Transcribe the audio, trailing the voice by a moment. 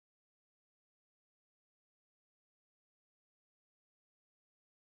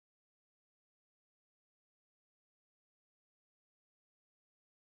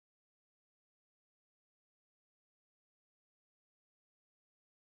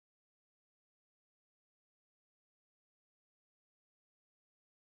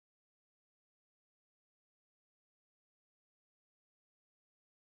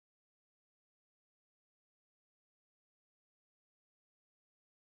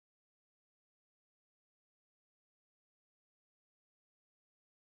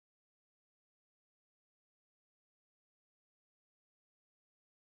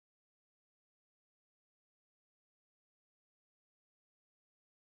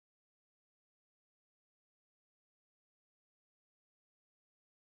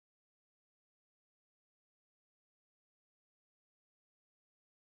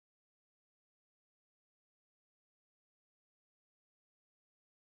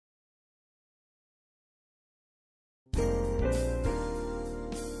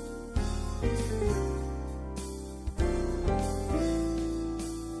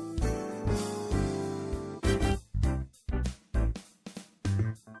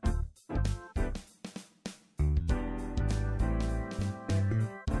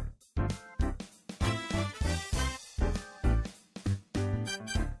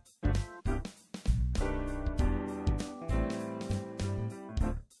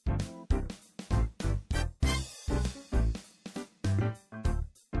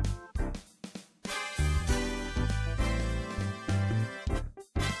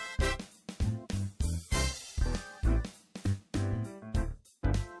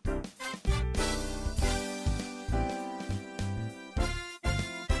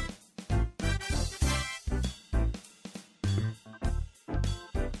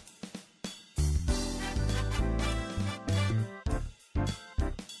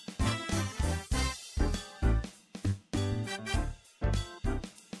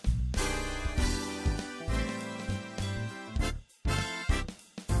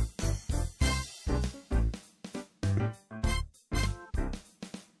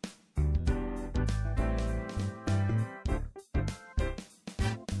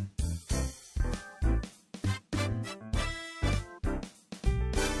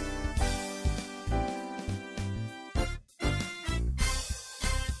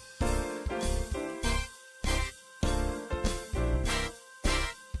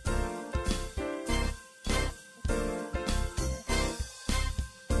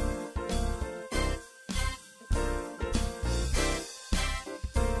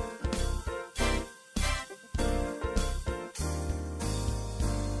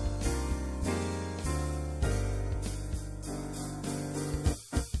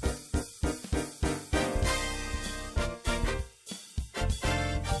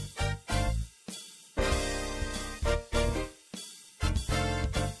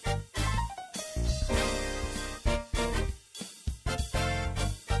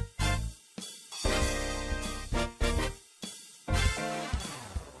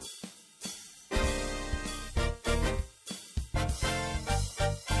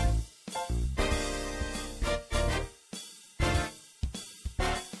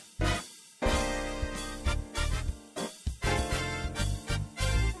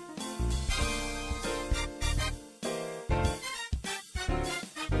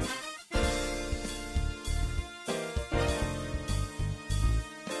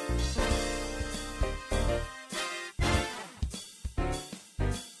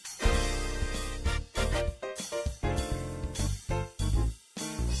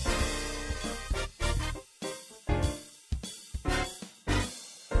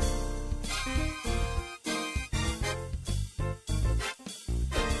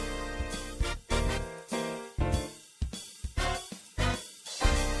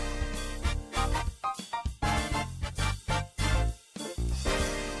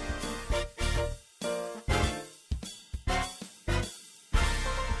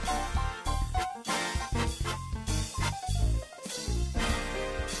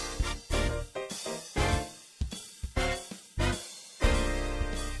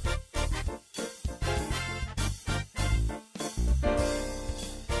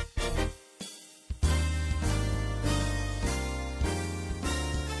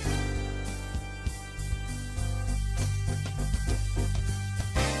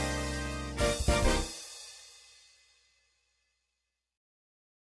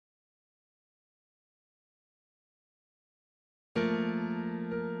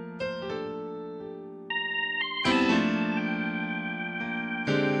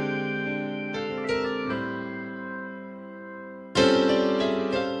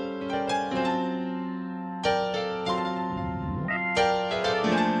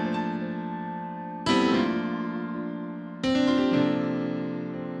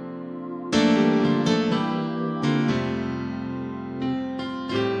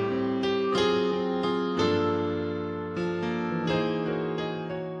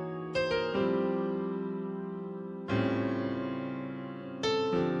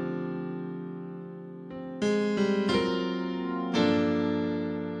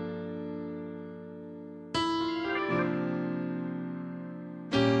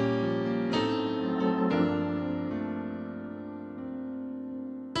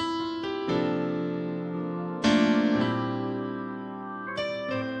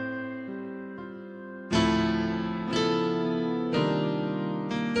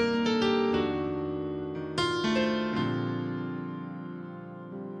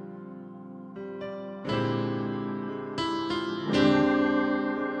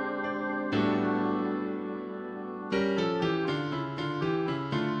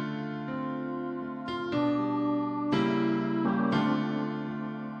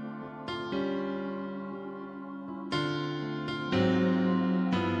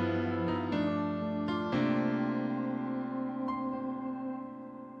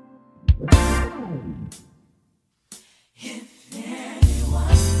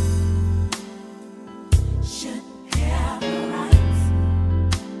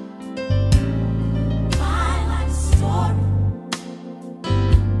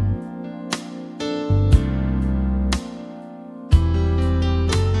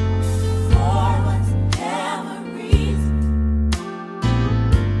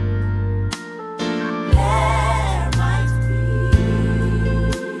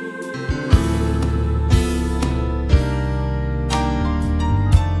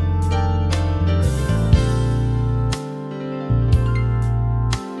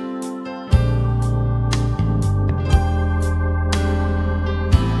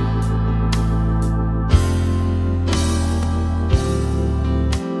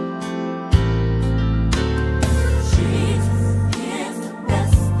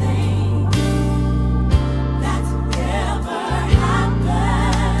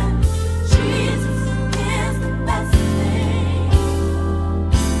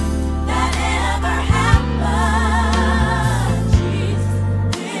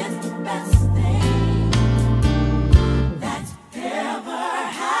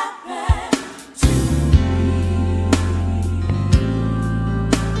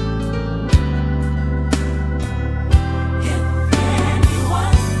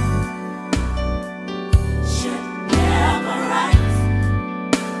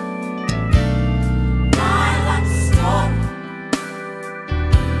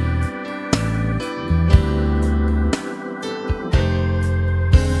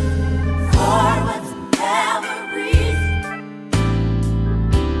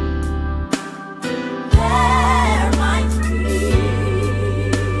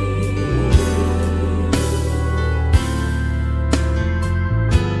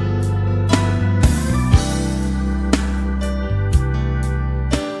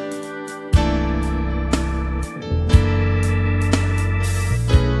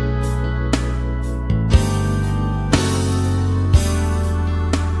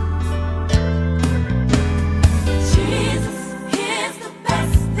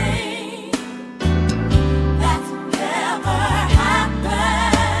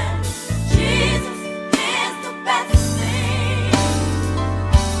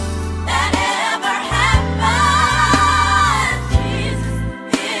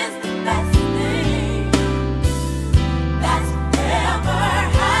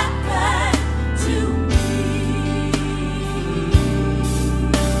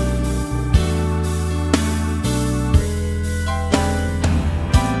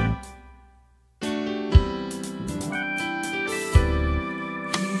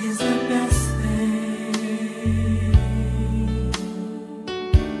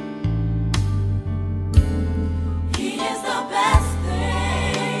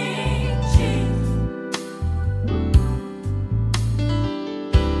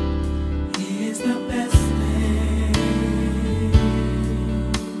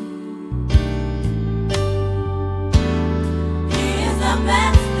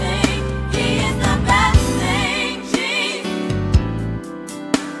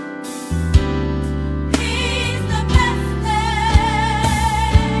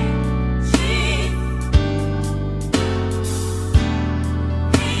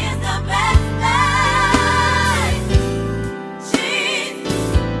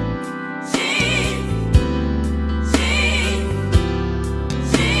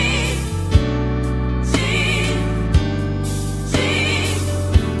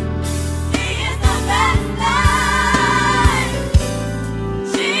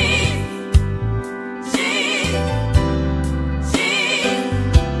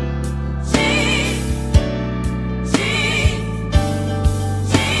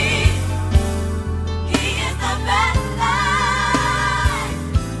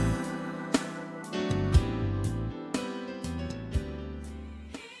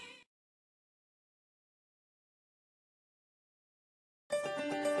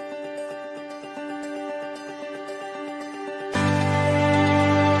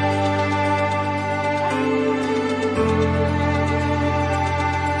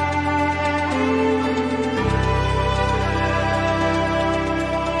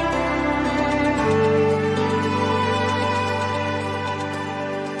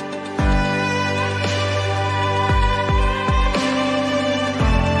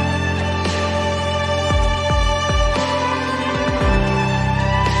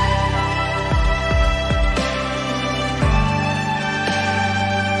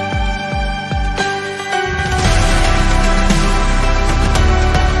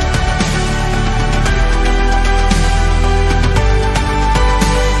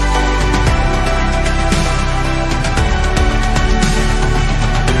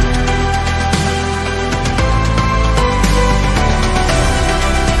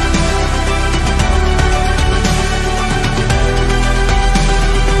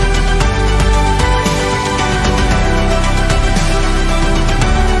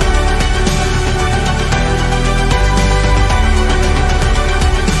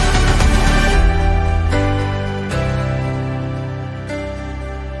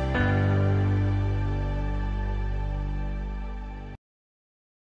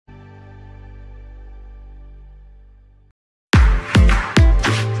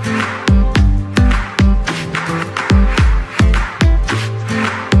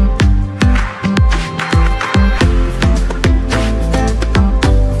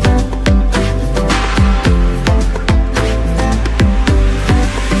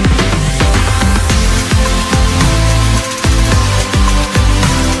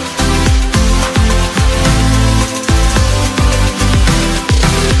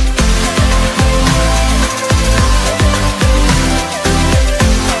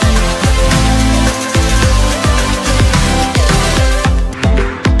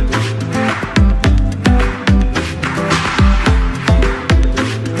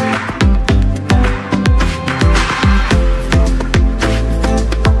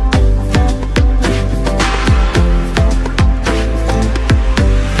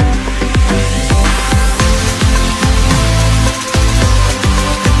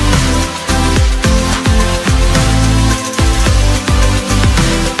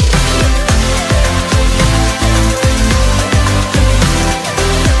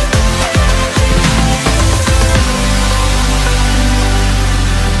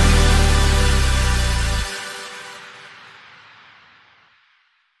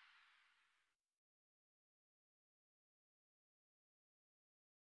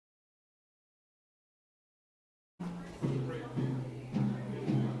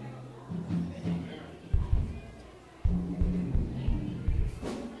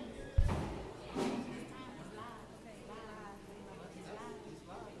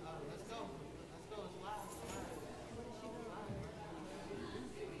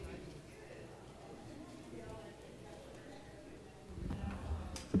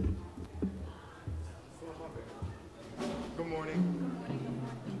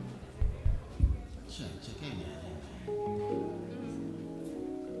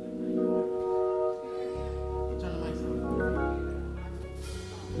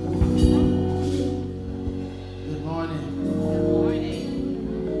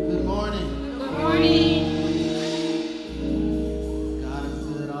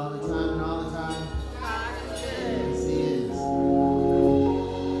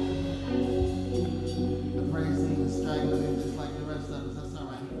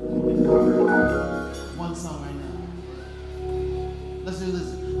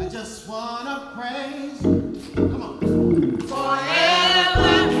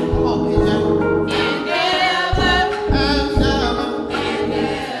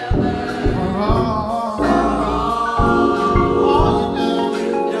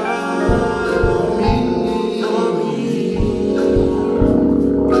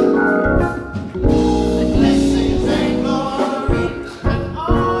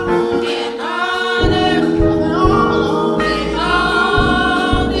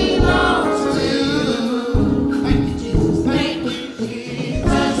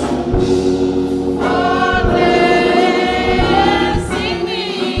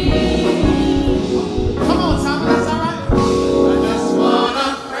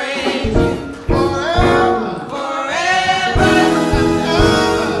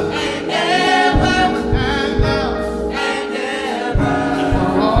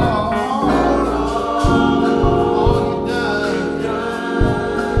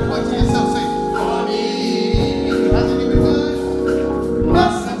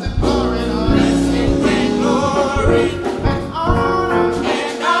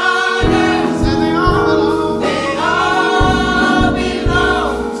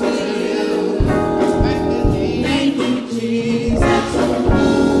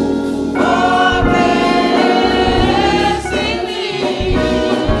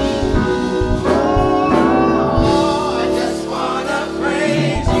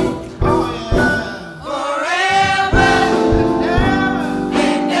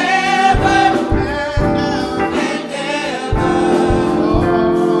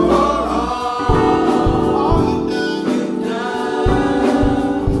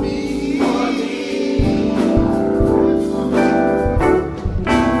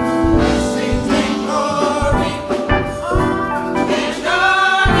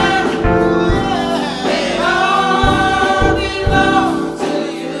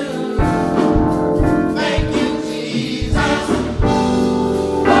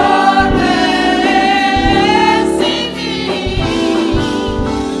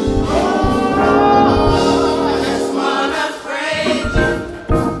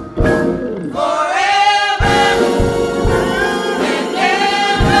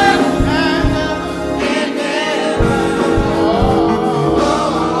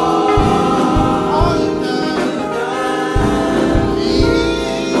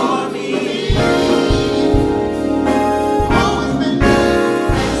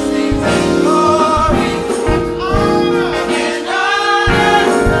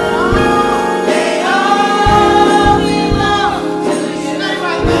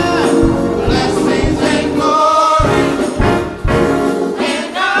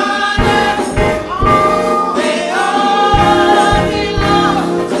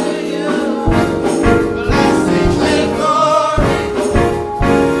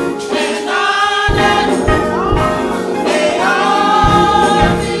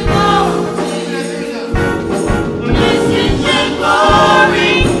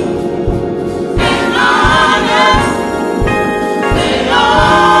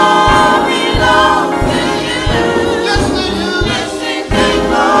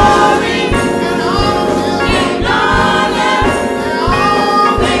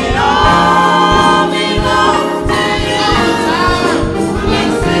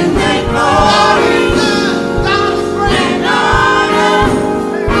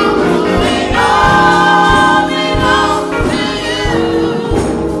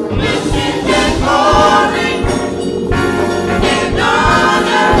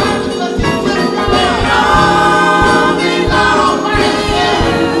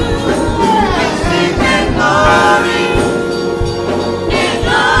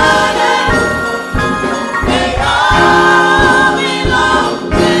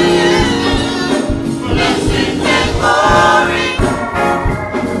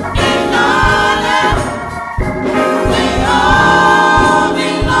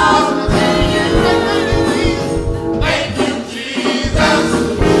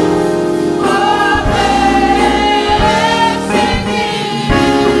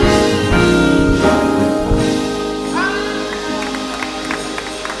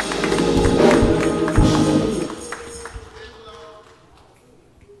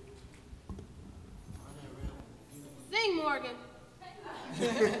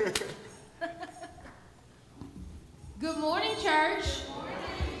Good morning, church.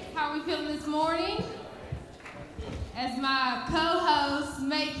 How are we feeling this morning? As my co-host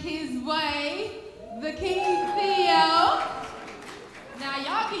make his way, the King Theo. Now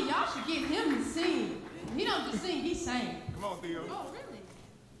y'all should get him to sing. He don't just sing, he sang. Come on, Theo. Oh, really?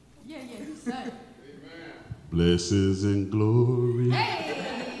 Yeah, he sang. Blessings and glory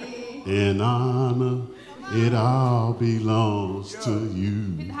and honor, it all belongs to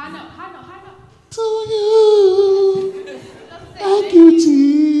you. Hit the high note. To you. Thank you,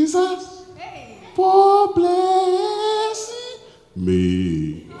 Jesus, for blessing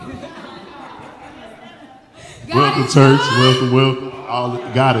me. Welcome, church.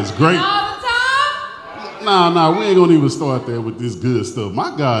 Welcome. God is great. All the time? Nah, we ain't gonna even start there with this good stuff.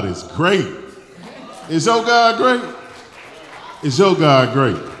 My God is great. Is your God great? Is your God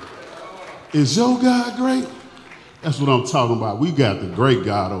great? Is your God great? That's what I'm talking about. We got the great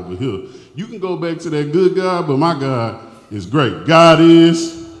God over here. You can go back to that good God, but my God is great. God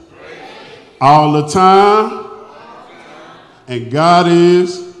is great all the time, and God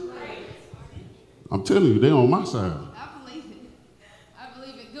is great. I'm telling you, they're on my side. I believe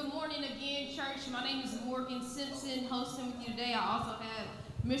it. Good morning again, church. My name is Marques Simpson, hosting with you today. I also have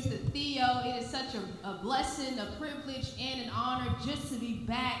Mr. Theo. It is such a blessing, a privilege, and an honor just to be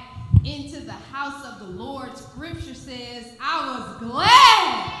back into the house of the Lord. Scripture says, I was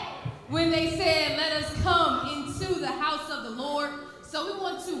glad when they said, let us come into the house of the Lord. So we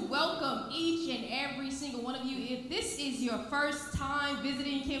want to welcome each and every single one of you. If this is your first time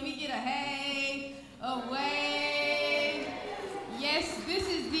visiting, can we get a hey, a wave? Yes, this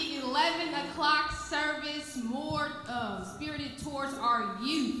is the 11 o'clock service, more spirited towards our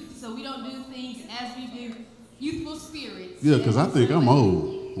youth. So we don't do things as we do youthful spirits. Yeah, because I think I'm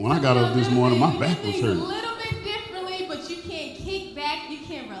old. When I got up this morning, my back was hurting. A little bit differently, but you can kick back, you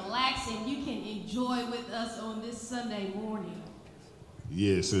can relax, and you can enjoy with us on this Sunday morning.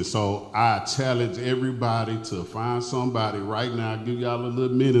 Yes, and so I challenge everybody to find somebody right now. I'll give y'all a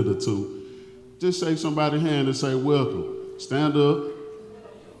little minute or two. Just shake somebody's hand and say, welcome. Stand up.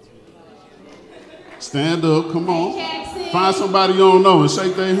 Stand up. Come on. Jackson. Find somebody you don't know and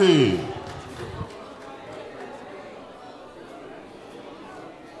shake their hand.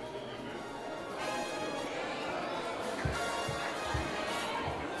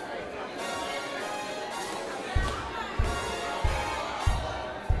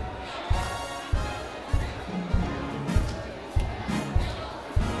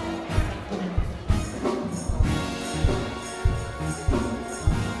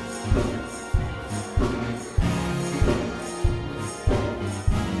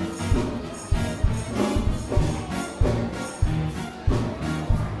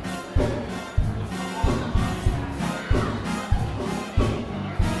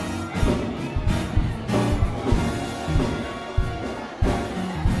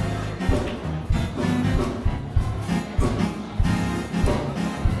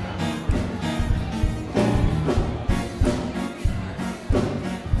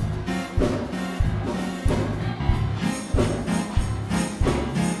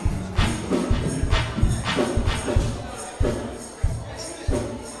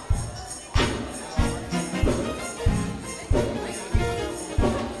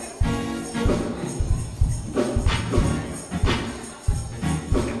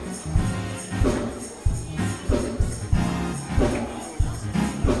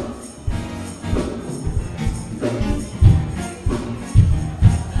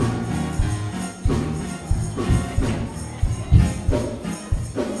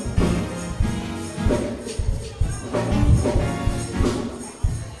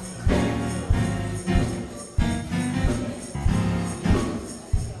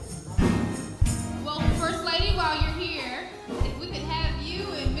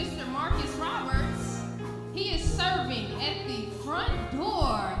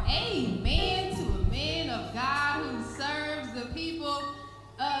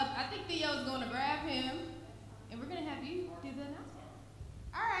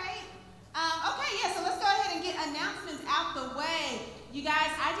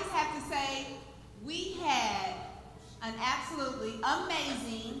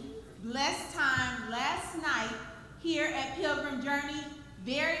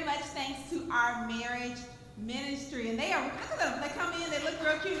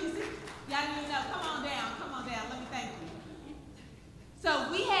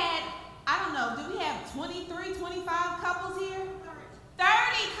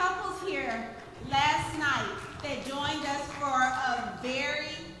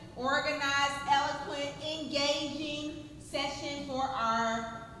 organized, eloquent, engaging session for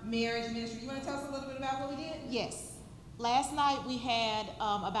our marriage ministry. You want to tell us a little bit about what we did? Yes. Last night we had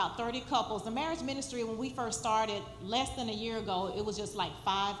about 30 couples. The marriage ministry, when we first started less than a year ago, it was just like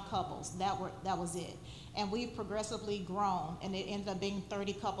 5 couples. That was it. And we've progressively grown, and it ended up being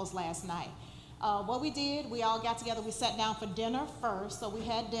 30 couples last night. What we did, we all got together. We sat down for dinner first. So we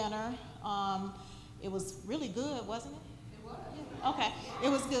had dinner. It was really good, wasn't it? It was. Yeah. Okay. It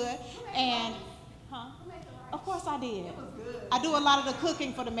was good. And, huh? Of course I did. It was good. I do a lot of the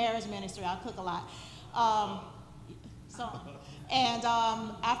cooking for the marriage ministry. I cook a lot.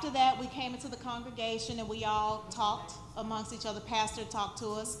 After that, we came into the congregation and we all talked amongst each other. Pastor talked to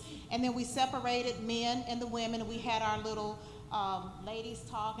us. And then we separated men and the women, and we had our little ladies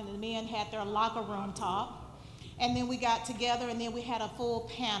talk, and the men had their locker room talk. And then we got together, and then we had a full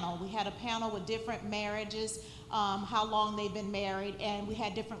panel. We had a panel with different marriages, how long they've been married, and we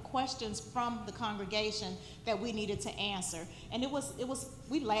had different questions from the congregation that we needed to answer. And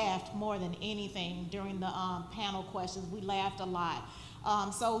we laughed more than anything during the panel questions. We laughed a lot.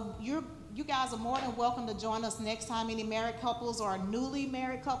 So you guys are more than welcome to join us next time. Any married couples or newly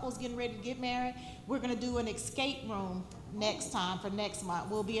married couples getting ready to get married, we're going to do an escape room next time for next month.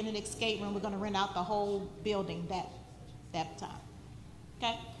 We'll be in an escape room. We're going to rent out the whole building that time.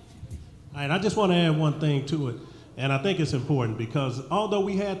 Okay? All right, I just want to add one thing to it, and I think it's important because although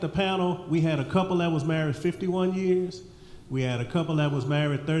we had the panel, we had a couple that was married 51 years, we had a couple that was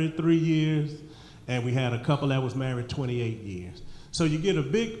married 33 years, and we had a couple that was married 28 years. So you get a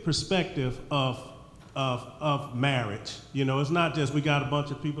big perspective of marriage. You know, it's not just we got a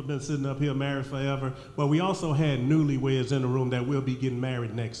bunch of people been sitting up here married forever, but we also had newlyweds in the room that will be getting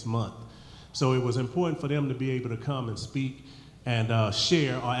married next month. So it was important for them to be able to come and speak and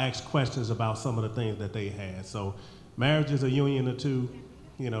share or ask questions about some of the things that they had. So marriage is a union of two,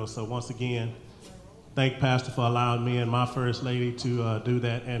 you know, so once again, thank Pastor for allowing me and my First Lady to do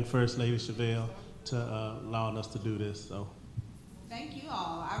that, and First Lady Chevelle to allowing us to do this. So. Thank you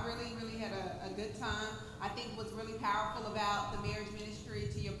all. I really, really had a good time. I think what's really powerful about the marriage ministry,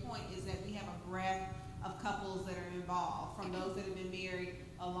 to your point, is that we have a breadth of couples that are involved, from those that have been married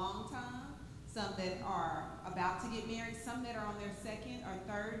a long time, some that are about to get married, some that are on their second or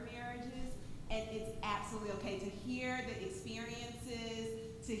third marriages, and it's absolutely okay to hear the experiences,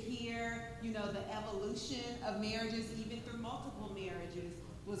 to hear, you know, the evolution of marriages, even through multiple marriages,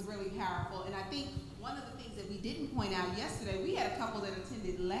 was really powerful. And I think one of the things that we didn't point out yesterday, we had a couple that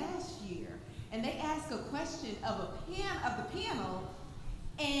attended last year, and they asked a question of the panel,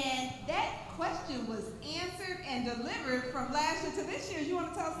 and that question was answered and delivered from last year to this year. You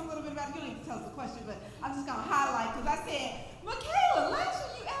want to tell us a little bit about it? You don't need to tell us the question, but I'm just going to highlight, because I said, Michaela, last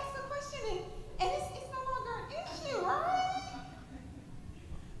year you asked a question, and it's no longer an issue, right?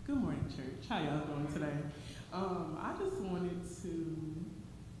 Good morning, church. How y'all doing today? I just wanted to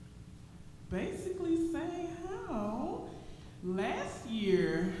basically say how last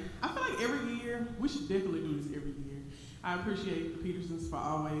year, I feel like every year, we should definitely do this every year. I appreciate the Petersons for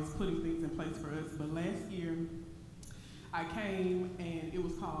always putting things in place for us, but last year I came and it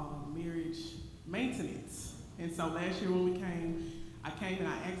was called marriage maintenance. And so last year when we came, I came and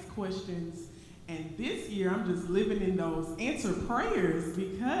I asked questions, and this year I'm just living in those answered prayers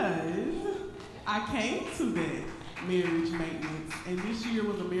because I came to that marriage maintenance, and this year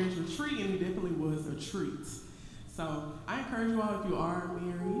was a marriage retreat, and it definitely was a treat. So I encourage you all, if you are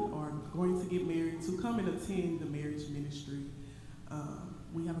married or going to get married, to come and attend the marriage ministry.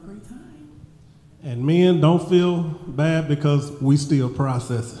 We have a great time. And men, don't feel bad because we still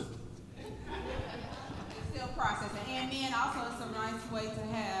processing. Still processing. And men, also, it's a nice way to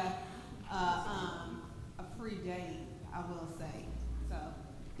have a free day, I will say. So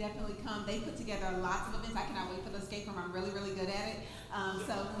definitely come. They put together lots of events. I cannot wait for the escape room. I'm really, really good at it.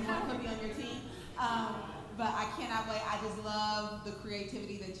 So you want to put me on your team. But I cannot wait. I just love the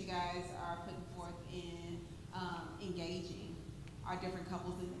creativity that you guys are putting forth in engaging our different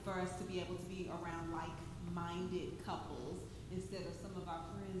couples, and for us to be able to be around like-minded couples instead of some of our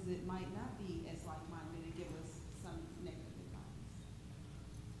friends that might not be as like-minded and give us some negative advice.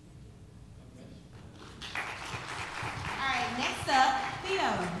 All right, next up, Theo,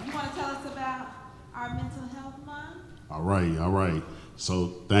 you want to tell us about our mental health month? All right.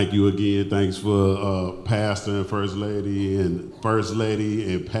 So thank you again. Thanks for Pastor and First Lady and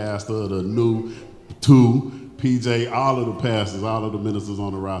Pastor, the new two, PJ, all of the pastors, all of the ministers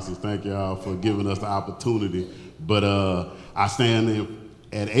on the rosters. Thank y'all for giving us the opportunity. But I stand in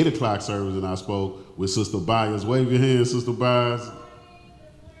at 8 o'clock service and I spoke with Sister Byers. Wave your hand, Sister Byers.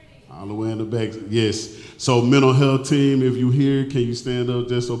 All the way in the back. Yes. So mental health team, if you're here, can you stand up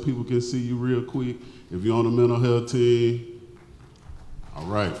just so people can see you real quick? If you're on the mental health team. All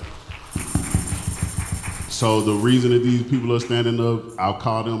right. So the reason that these people are standing up, I'll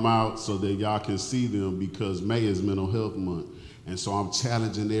call them out so that y'all can see them, because May is Mental Health Month. And so I'm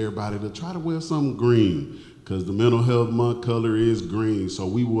challenging everybody to try to wear something green, because the Mental Health Month color is green. So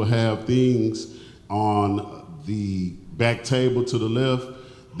we will have things on the back table to the left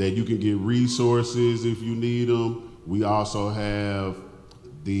that you can get resources if you need them. We also have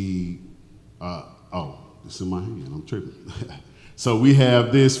the, it's in my hand, I'm tripping. So we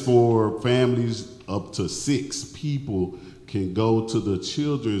have this for families up to 6 people can go to the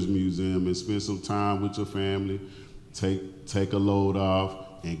Children's Museum and spend some time with your family, take a load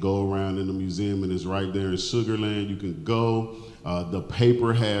off and go around in the museum, and it's right there in Sugarland. You can go. The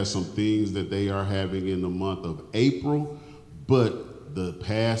paper has some things that they are having in the month of April, but the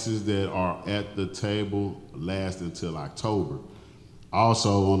passes that are at the table last until October.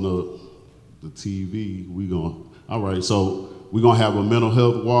 Also on the TV, all right, so we're gonna have a mental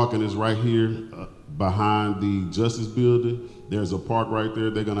health walk, and it's right here behind the Justice Building. There's a park right there.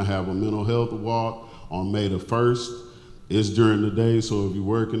 They're gonna have a mental health walk on May the 1st. It's during the day, so if you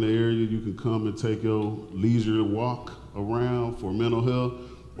work in the area, you can come and take your leisure walk around for mental health.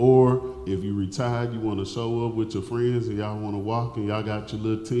 Or if you retired, you wanna show up with your friends and y'all wanna walk and y'all got your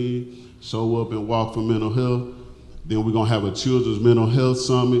little team, show up and walk for mental health. Then we're gonna have a Children's Mental Health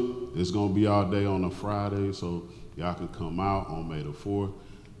Summit. It's gonna be all day on a Friday, so y'all can come out on May the 4th,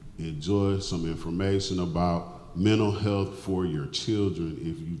 enjoy some information about mental health for your children.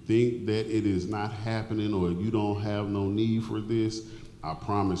 If you think that it is not happening or you don't have no need for this, I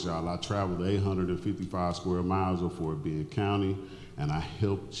promise y'all, I traveled 855 square miles of Fort Bend County, and I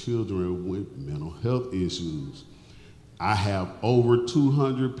help children with mental health issues. I have over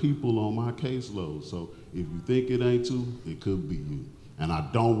 200 people on my caseload, so if you think it ain't you, it could be you. And I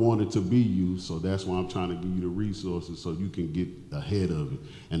don't want it to be you, so that's why I'm trying to give you the resources so you can get ahead of it.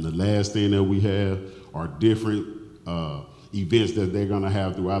 And the last thing that we have are different events that they're gonna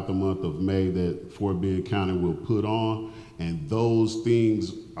have throughout the month of May that Fort Bend County will put on, and those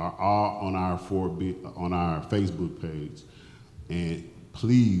things are all on our Facebook page. And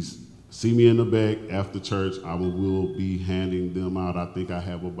please, see me in the back after church. I will be handing them out. I think I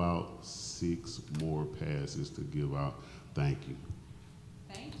have about 6 more passes to give out. Thank you.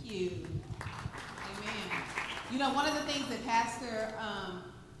 Thank you. Amen. You know, one of the things that Pastor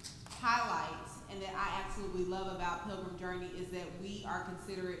highlights and that I absolutely love about Pilgrim Journey is that we are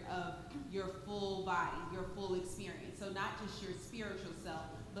considerate of your full body, your full experience. So not just your spiritual self,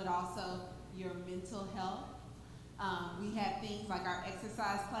 but also your mental health. We have things like our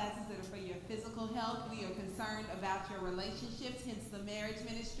exercise classes that are for your physical health. We are concerned about your relationships, hence the marriage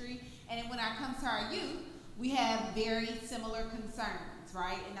ministry. And when it comes to our youth, we have very similar concerns,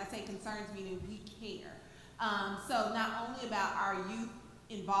 right? And I say concerns meaning we care. So not only about our youth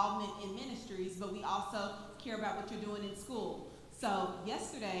involvement in ministries, but we also care about what you're doing in school. So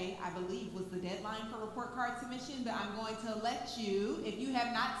yesterday, I believe, was the deadline for report card submission, but I'm going to let you, if you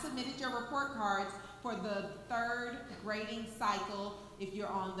have not submitted your report cards for the 3rd grading cycle, if you're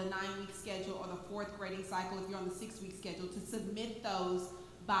on the 9-week schedule, or the 4th grading cycle, if you're on the 6-week schedule, to submit those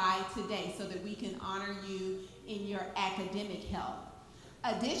by today so that we can honor you in your academic health.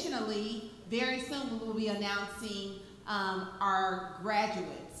 Additionally, very soon we will be announcing our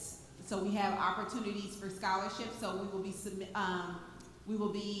graduates. So we have opportunities for scholarships. So we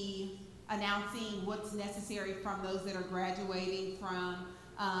will be announcing what's necessary from those that are graduating from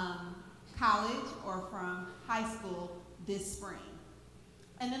college or from high school this spring.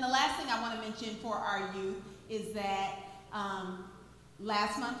 And then the last thing I want to mention for our youth is that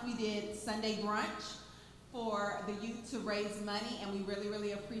last month we did Sunday brunch for the youth to raise money, and we really,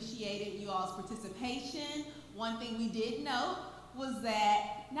 really appreciated you all's participation. One thing we did note was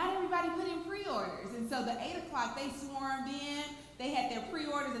that not everybody put in pre-orders, and so the 8 o'clock they swarmed in, they had their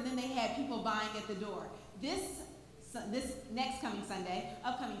pre-orders, and then they had people buying at the door. This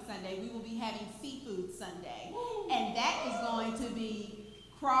upcoming Sunday, we will be having Seafood Sunday, and that is going to be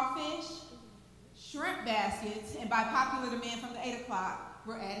crawfish, shrimp baskets, and by popular demand from the 8 o'clock,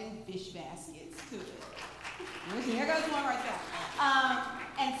 we're adding fish baskets to it. Here goes one right there.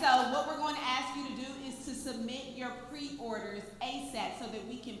 And so what we're going to ask you to do is to submit your pre-orders ASAP so that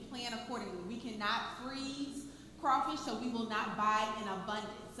we can plan accordingly. We cannot freeze crawfish, so we will not buy in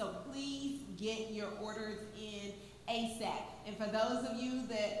abundance. So please get your orders in ASAP. And for those of you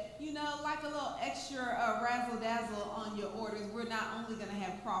that, you know, like a little extra razzle-dazzle on your orders, we're not only going to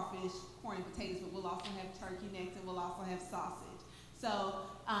have crawfish, corn, and potatoes, but we'll also have turkey necks, and we'll also have sausage. So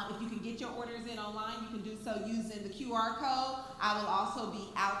if you can get your orders in online, you can do so using the QR code. I will also be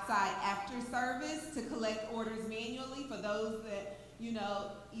outside after service to collect orders manually for those that, you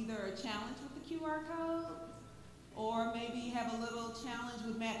know, either a challenge with the QR code or maybe have a little challenge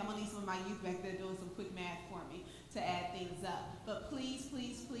with math. I'm going to need some of my youth back there doing some quick math for me to add things up. But please,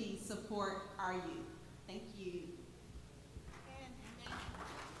 please, please support our youth. Thank you.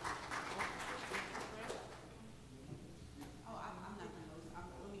 Oh, I'm not going to.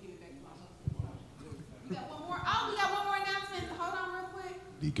 Let me give it back to my husband. We got one more. Oh, we got one more announcement. Hold on real quick.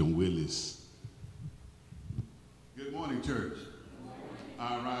 Deacon Willis. Good morning, church.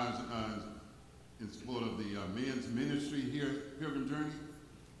 I rise in support of the men's ministry here at Pilgrim Journey.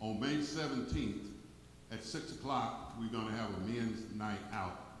 On May 17th at 6 o'clock, we're going to have a men's night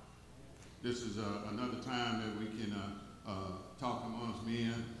out. This is another time that we can talk amongst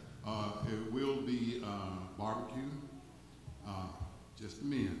men. It will be barbecue, just the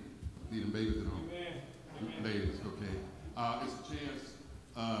men. Leave them babies at home. Amen. Ladies, okay. It's a chance.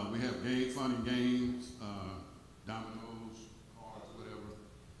 We have fun and games, dominoes, cards, whatever.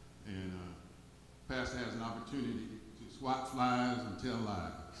 And Pastor has an opportunity to swat flies and tell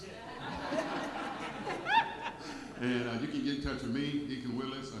lies. And you can get in touch with me, Deacon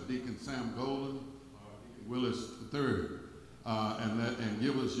Willis, or Deacon Sam Golden, or Deacon Willis III, and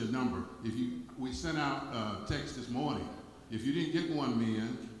give us your number. We sent out a text this morning. If you didn't get one,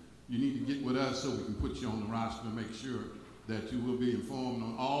 men, you need to get with us so we can put you on the roster and make sure that you will be informed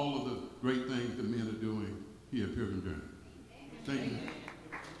on all of the great things the men are doing here at Pilgrim Journey. Thank you.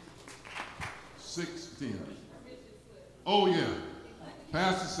 6:10. Oh yeah.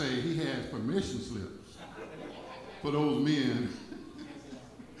 Pastor say he has permission slips for those men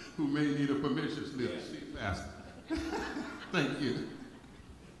who may need a permission slip. See, Pastor. Thank you.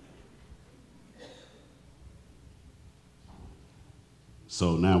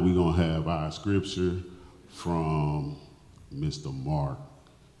 So now we're going to have our scripture from Mr. Mark.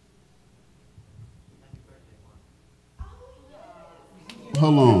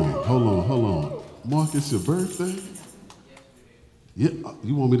 Hold on. Mark, it's your birthday? Yeah,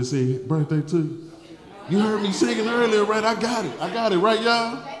 you want me to sing birthday too? You heard me singing earlier, right? I got it, right,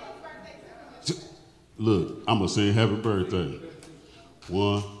 y'all? Look, I'm going to sing happy birthday.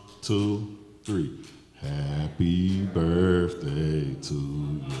 1, 2, 3. Happy birthday to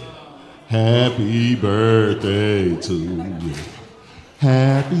you. Happy birthday to you.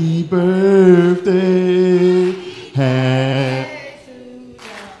 Happy birthday.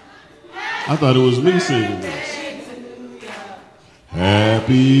 I thought it was me singing this.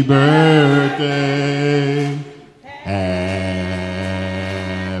 Happy birthday. Happy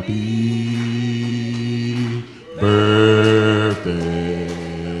birthday.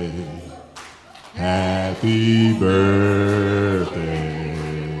 Happy birthday.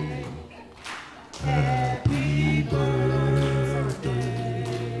 Happy birthday.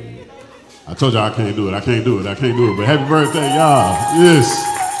 I told y'all I can't do it. But happy birthday, y'all. Yes.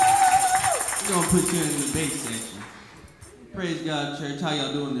 We're going to put you in the debate section. Praise God, church. How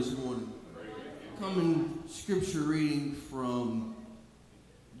y'all doing this morning? Coming scripture reading from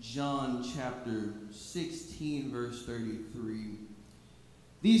John chapter 16, verse 33.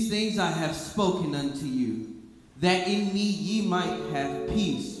 These things I have spoken unto you, that in me ye might have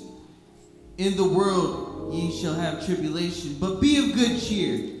peace. In the world ye shall have tribulation, but be of good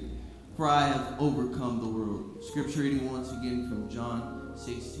cheer, for I have overcome the world. Scripture reading once again from John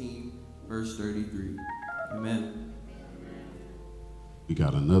 16, verse 33. Amen. We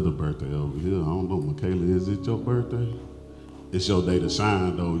got another birthday over here. I don't know, Michaela, is it your birthday? It's your day to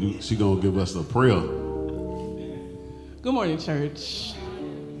shine, though. She gonna give us a prayer. Good morning, church.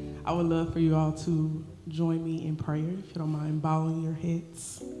 I would love for you all to join me in prayer, if you don't mind bowing your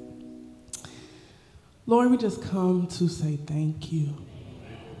heads. Lord, we just come to say thank you.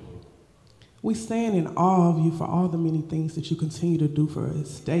 We stand in awe of you for all the many things that you continue to do for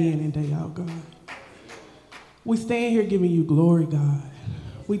us, day in and day out, God. We stand here giving you glory, God.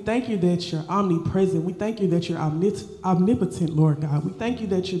 We thank you that you're omnipresent. We thank you that you're omnipotent, Lord God. We thank you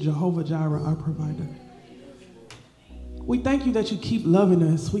that you're Jehovah Jireh, our provider. We thank you that you keep loving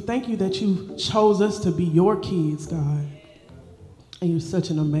us. We thank you that you chose us to be your kids, God. And you're such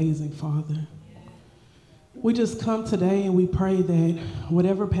an amazing Father. We just come today and we pray that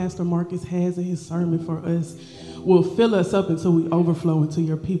whatever Pastor Marques has in his sermon for us will fill us up until we overflow into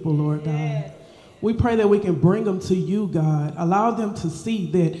your people, Lord God. We pray that we can bring them to you, God. Allow them to see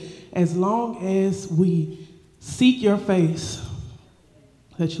that as long as we seek your face,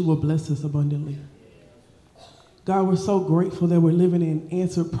 that you will bless us abundantly. God, we're so grateful that we're living in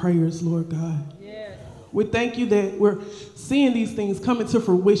answered prayers, Lord God. Yes. We thank you that we're seeing these things come into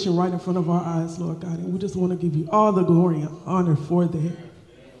fruition right in front of our eyes, Lord God. And we just want to give you all the glory and honor for that.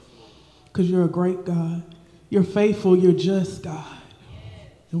 Because you're a great God. You're faithful. You're just God.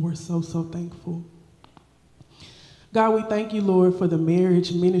 And we're so, so thankful. God, we thank you, Lord, for the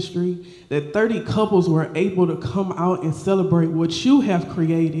marriage ministry, that 30 couples were able to come out and celebrate what you have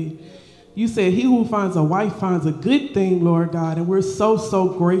created. You said he who finds a wife finds a good thing, Lord God, and we're so, so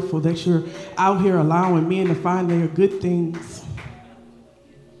grateful that you're out here allowing men to find their good things.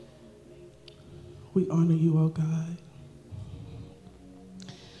 We honor you, oh God.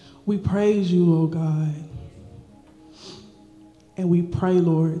 We praise you, oh God. And we pray,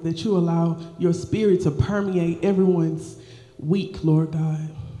 Lord, that you allow your spirit to permeate everyone's week, Lord God.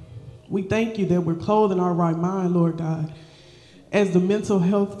 We thank you that we're clothed in our right mind, Lord God. As the mental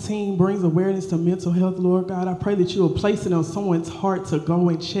health team brings awareness to mental health, Lord God, I pray that you will place it on someone's heart to go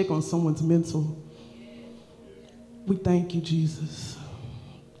and check on someone's mental. We thank you, Jesus.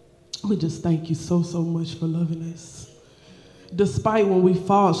 We just thank you so, so much for loving us. Despite when we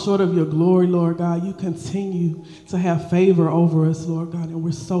fall short of your glory, Lord God, you continue to have favor over us, Lord God, and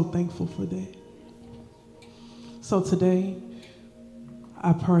we're so thankful for that. So today,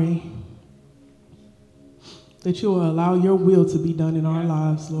 I pray that you will allow your will to be done in our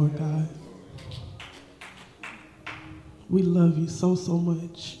lives, Lord God. We love you so, so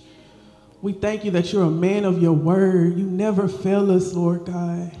much. We thank you that you're a man of your word. You never fail us, Lord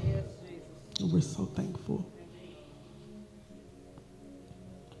God. And we're so thankful.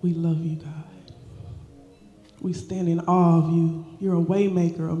 We love you, God. We stand in awe of you. You're a way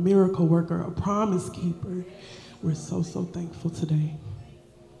maker, a miracle worker, a promise keeper. We're so, so thankful today.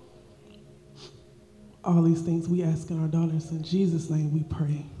 All these things we ask in our daughters. In Jesus' name we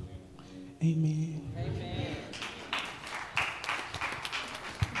pray. Amen. Amen.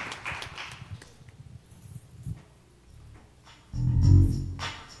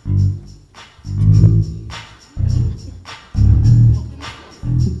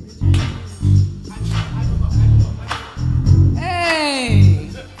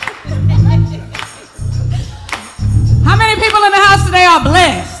 Are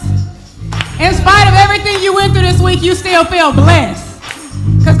blessed. In spite of everything you went through this week, you still feel blessed.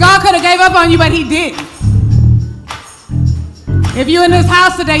 Because God could have gave up on you, but he didn't. If you're in this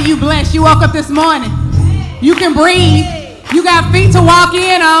house today, you blessed. You woke up this morning. You can breathe. You got feet to walk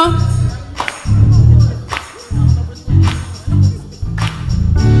in on.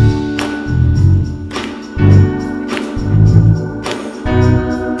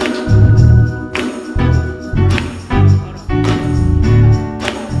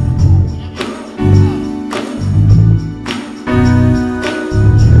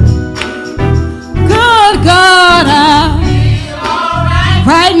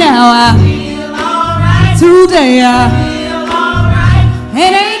 Today I feel alright.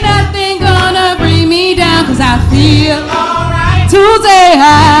 And ain't nothing gonna bring me down, cause I feel alright. Today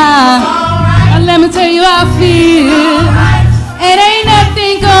let me tell you how I feel. And ain't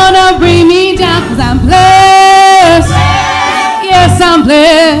nothing gonna bring me down, cause I'm blessed. Yes, I'm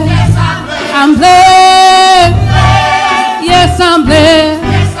blessed. I'm blessed. Yes, I'm blessed.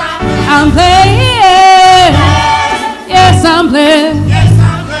 I'm blessed. Yes, I'm blessed.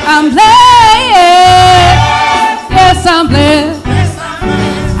 I'm blessed. Yes, I'm blessed.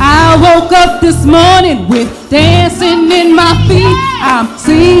 I woke up this morning with dancing in my feet. I'm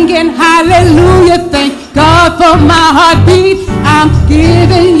singing hallelujah. Thank God for my heartbeat. I'm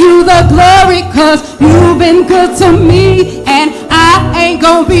giving you the glory, cause you've been good to me. And I ain't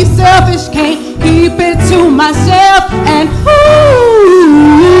gonna be selfish, can't keep it to myself. And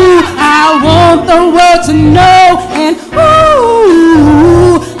ooh, I want the world to know. And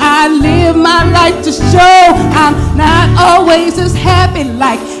ooh, I live my life to show I'm not always as happy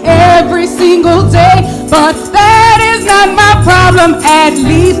like every single day. But that is not my problem, at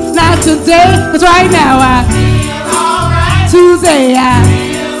least not today. Cause right now I feel alright. Today I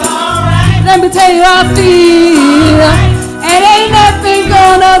feel alright. Let me tell you how I feel. Right. And ain't nothing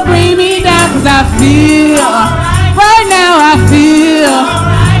gonna bring me down, cause I feel alright. Right now I feel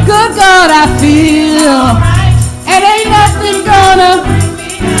alright. Good God, I feel alright. And ain't nothing gonna bring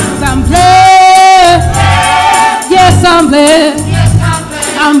me down, cause I'm blessed. Yes, I'm blessed.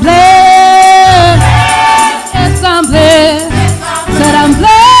 I'm blessed. Yes, I'm blessed. Said I'm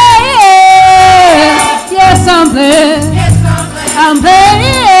blessed. Yes, I'm blessed. I'm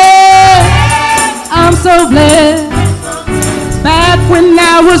blessed. I'm so blessed. Back when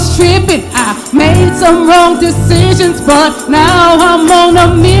I was tripping, I made some wrong decisions, but now I'm on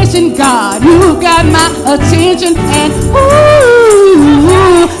a mission. God, you got my attention, and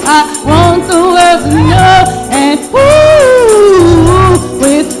ooh, I want the world to know. And ooh,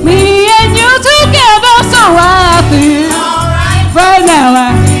 with me and you together, so I feel right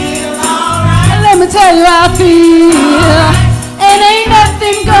now. Let me tell you how I feel. And ain't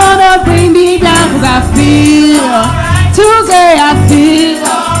nothing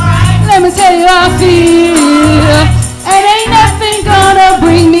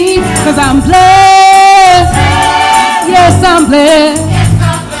blessed.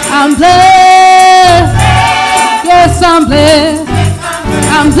 I'm blessed. Yes, I'm blessed.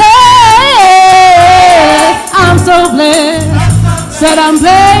 I'm blessed. I'm so blessed. Said I'm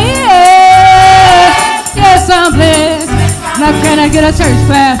blessed. Yes, I'm blessed. Now can I get a church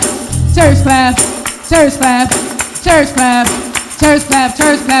clap? Church clap. Church clap. Church clap. Church clap.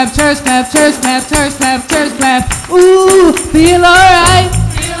 Church clap. Church clap. Church clap. Church clap. Church clap. Ooh, feel alright.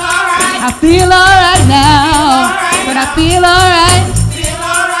 I feel alright now. But I feel alright.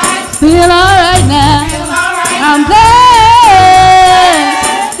 Feel alright now. I'm blessed.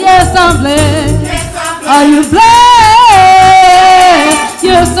 Yes, I'm blessed. Are you blessed?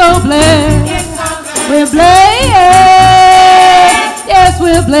 You're so blessed. We're blessed. Yes,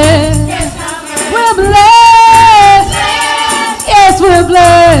 we're blessed. We're blessed. Yes, we're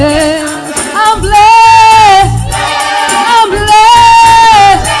blessed. I'm blessed. I'm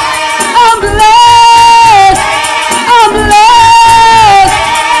blessed. I'm blessed. I'm blessed.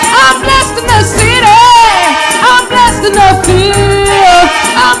 I'm blessed in the city. I'm blessed in the field.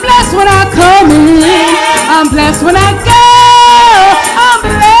 I'm blessed when I come in. I'm blessed when I go. I'm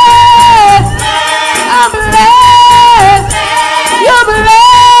blessed. I'm blessed. You're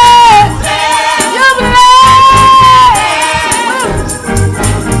blessed. You're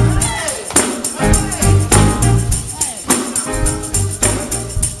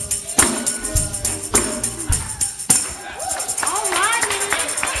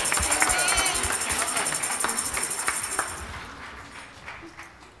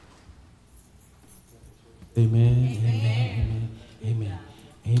Amen, amen, amen,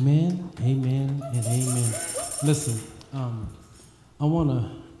 amen, amen, and amen. Listen, I want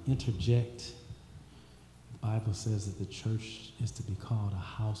to interject. The Bible says that the church is to be called a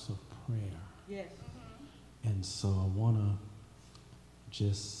house of prayer. Yes. And so I want to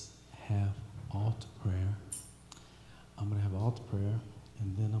just have altar prayer. I'm going to have altar prayer,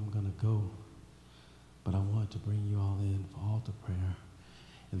 and then I'm going to go. But I wanted to bring you all in for altar prayer.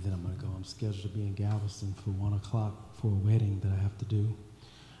 And then I'm going to go. I'm scheduled to be in Galveston for 1 o'clock for a wedding that I have to do.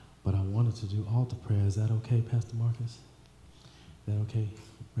 But I wanted to do altar prayer. Is that okay, Pastor Marques? Is that okay,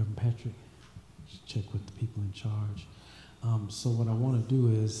 Reverend Patrick? Check with the people in charge. So what I want to do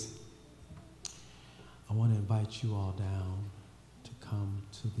is I want to invite you all down to come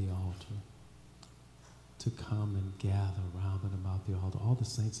to the altar, to come and gather around and about the altar. All the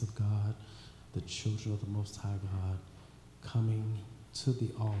saints of God, the children of the Most High God, coming to the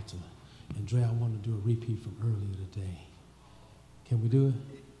altar. And Dre, I want to do a repeat from earlier today. Can we do it?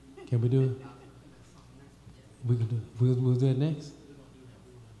 Can we do it? We can do it. We'll do it next.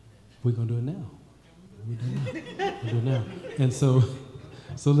 We're gonna do it now. We'll do it now. And so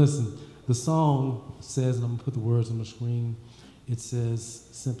listen. The song says, and I'm gonna put the words on the screen. It says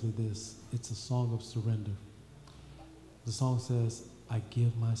simply this: it's a song of surrender. The song says, "I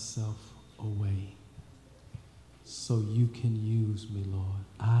give myself away, so you can use me, Lord.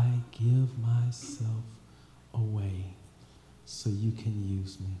 I give myself away, so you can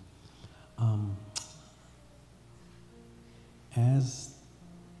use me." As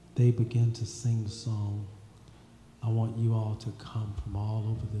they begin to sing the song, I want you all to come from all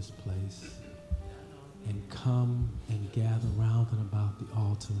over this place and come and gather round and about the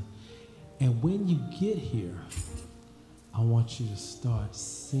altar. And when you get here, I want you to start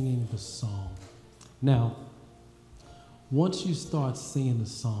singing the song. Now, once you start singing the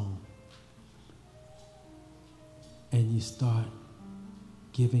song and you start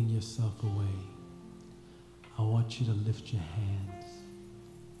giving yourself away, I want you to lift your hands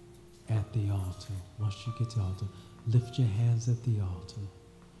at the altar. Once you get to the altar, lift your hands at the altar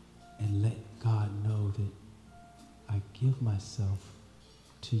and let God know that I give myself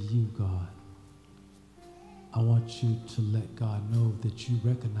to you, God. I want you to let God know that you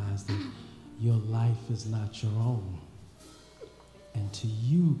recognize that your life is not your own. And to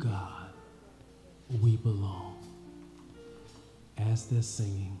you, God, we belong. As they're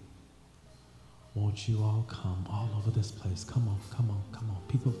singing, won't you all come all over this place? Come on, come on, come on.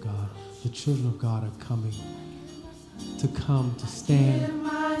 People of God, the children of God are coming to come to stand. Give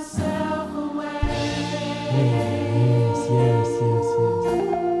myself away. Yes, yes, yes,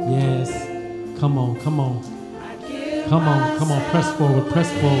 yes. Yes. Come on, come on. Come on, come on. Press forward,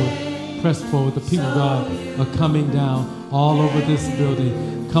 press forward, press forward. The people of God are coming down all over this building.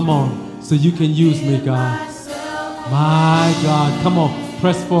 Come on, so you can use me, God. My God, come on,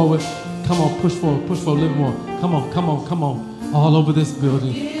 press forward. Come on, push forward a little more. Come on, come on, come on. All over this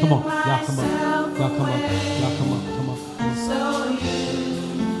building. Come on, y'all come up. Y'all come up. Y'all come up. Come on.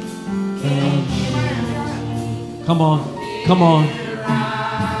 Come on, come on.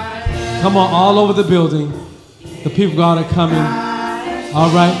 Come on, all over the building. The people of God are coming. All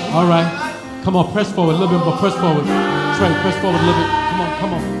right, all right. Come on, press forward a little bit more. Press forward. Trey, press forward a little bit. Come on,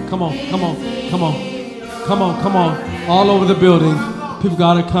 come on, come on, come on, come on. Come on, come on. All over the building. People of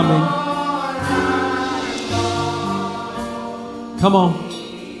God are coming. Come on.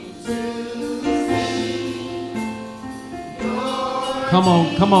 Come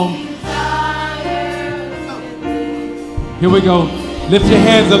on, come on. Here we go. Lift your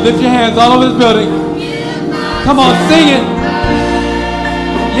hands up. Lift your hands all over this building. Come on, sing it.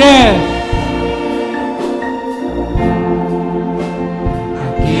 Yeah. I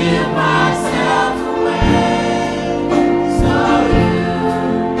give myself away so you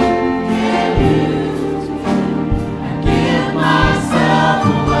can use me. I give myself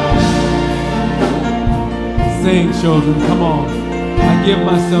away. Sing, children. Come on. I give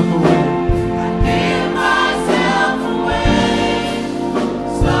myself away.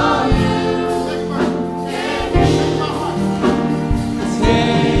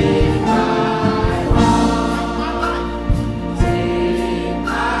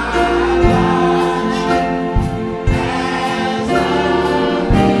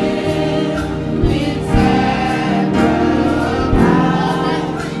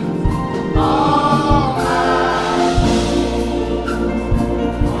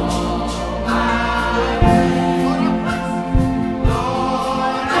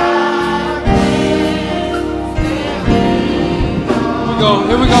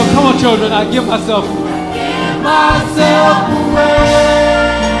 Here we go. Come on, children. I give myself away.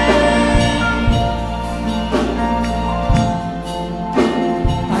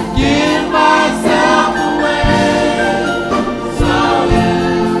 I give myself away so you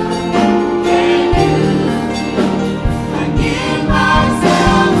can use me. I give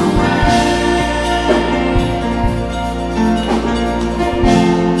myself away.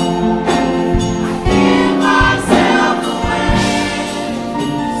 I give myself away.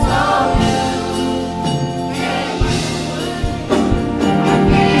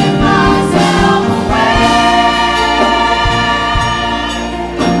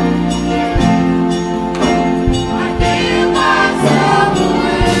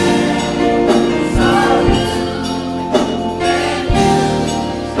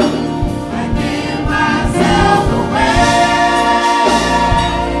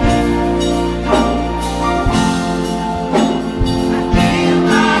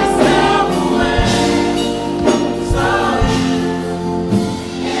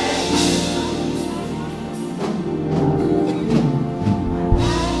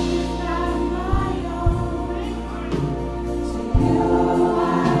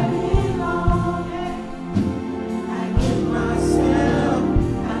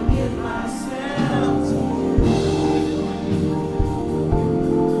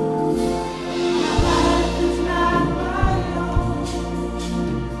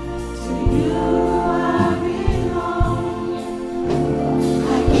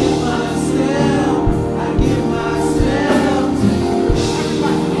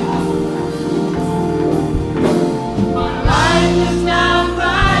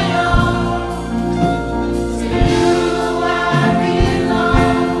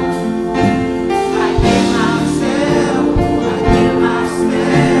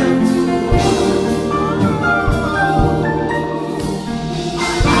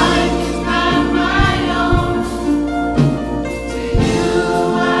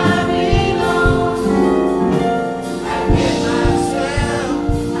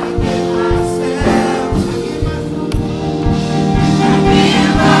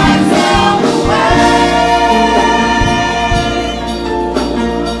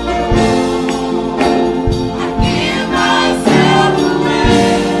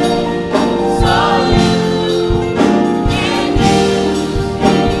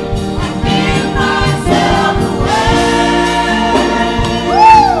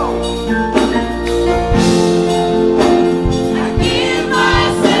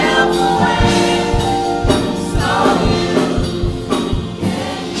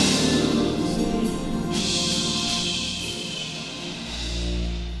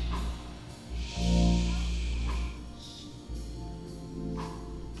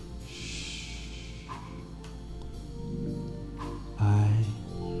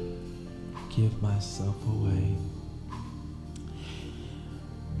 Give myself away.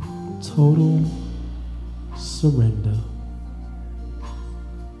 Total surrender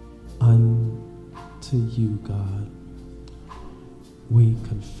unto you, God. We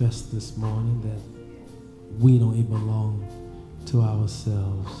confess this morning that we don't even belong to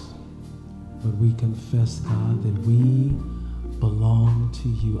ourselves, but we confess, God, that we belong to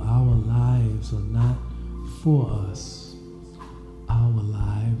you. Our lives are not for us. Our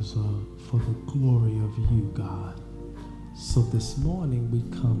lives are for the glory of you, God. So this morning we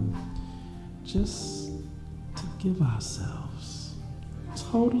come just to give ourselves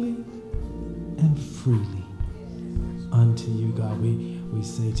totally and freely unto you, God. We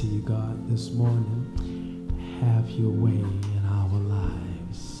say to you, God, this morning, have your way in our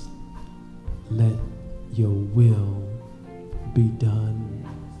lives. Let your will be done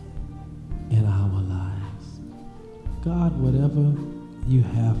in our lives. God, whatever you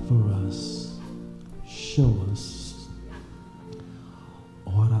have for us, show us.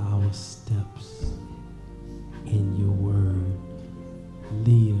 Order our steps in your word.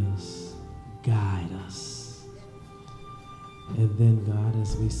 Lead us, guide us. And then, God,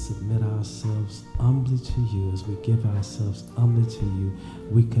 as we submit ourselves humbly to you, as we give ourselves humbly to you,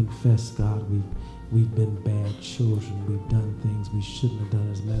 we confess, God, we've been bad children. We've done things we shouldn't have done.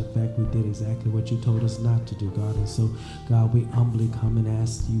 As a matter of fact, we did exactly what you told us not to do, God. And so, God, we humbly come and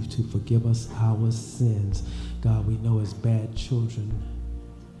ask you to forgive us our sins. God, we know as bad children,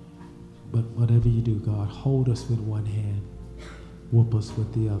 but whatever you do, God, hold us with one hand, whoop us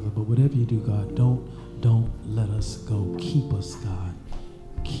with the other. But whatever you do, God, don't let us go. Keep us, God.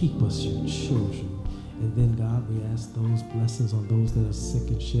 Keep us your children. And then, God, we ask those blessings on those that are sick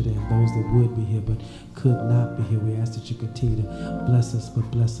and shut in, those that would be here but could not be here. We ask that you continue to bless us, but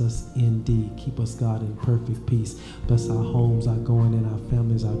bless us indeed. Keep us, God, in perfect peace. Bless our homes, our going in, our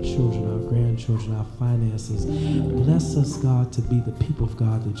families, our children, our grandchildren, our finances. Bless us, God, to be the people of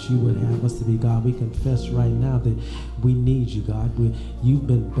God that you would have us to be, God. We confess right now that we need you, God. You've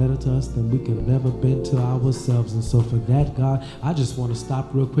been better to us than we could have ever been to ourselves. And so for that, God, I just want to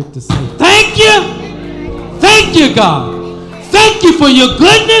stop real quick to say thank you. Thank you, God. Thank you for your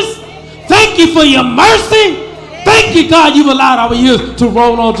goodness. Thank you for your mercy. Thank you, God, you've allowed our years to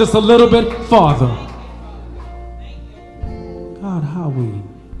roll on just a little bit farther. God, how we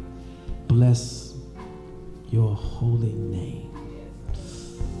bless your holy name.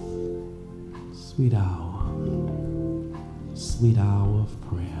 Sweet hour of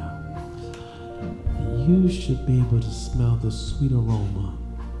prayer. You should be able to smell the sweet aroma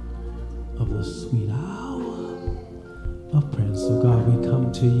of the sweet hour of prayer. So God, we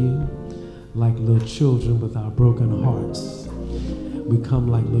come to you like little children with our broken hearts. We come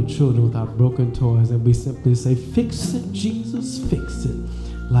like little children with our broken toys, and we simply say, fix it, Jesus, fix it.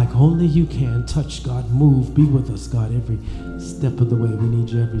 Like only you can. Touch, God, move, be with us, God, every step of the way. We need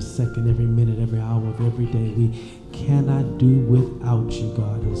you every second, every minute, every hour of every day. We cannot do without you,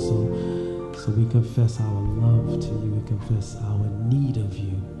 God. And so we confess our love to you. We confess our need of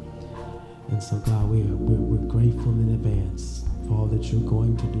you. And so, God, we're grateful in advance for all that you're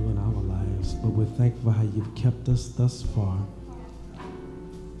going to do in our lives. But we're thankful for how you've kept us thus far.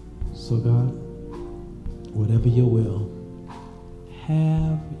 So, God, whatever your will,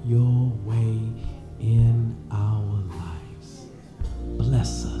 have your way in our lives.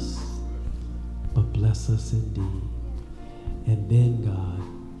 Bless us, but bless us indeed. And then, God,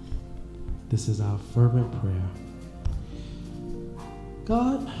 this is our fervent prayer.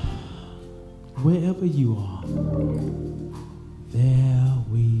 God, wherever you are, there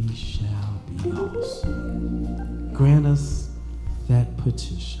we shall be also. Grant us that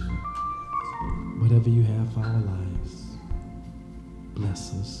petition. Whatever you have for our lives,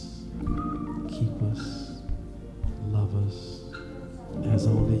 bless us, keep us, love us as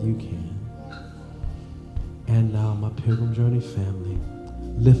only you can. And now, my Pilgrim Journey family,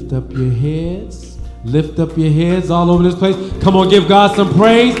 lift up your heads. Lift up your heads all over this place. Come on, give God some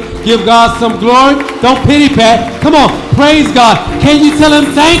praise. Give God some glory. Don't pity pat. Come on, praise God. Can you tell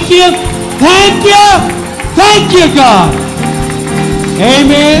him thank you? Thank you. Thank you, God.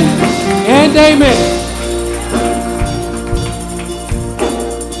 Amen and amen.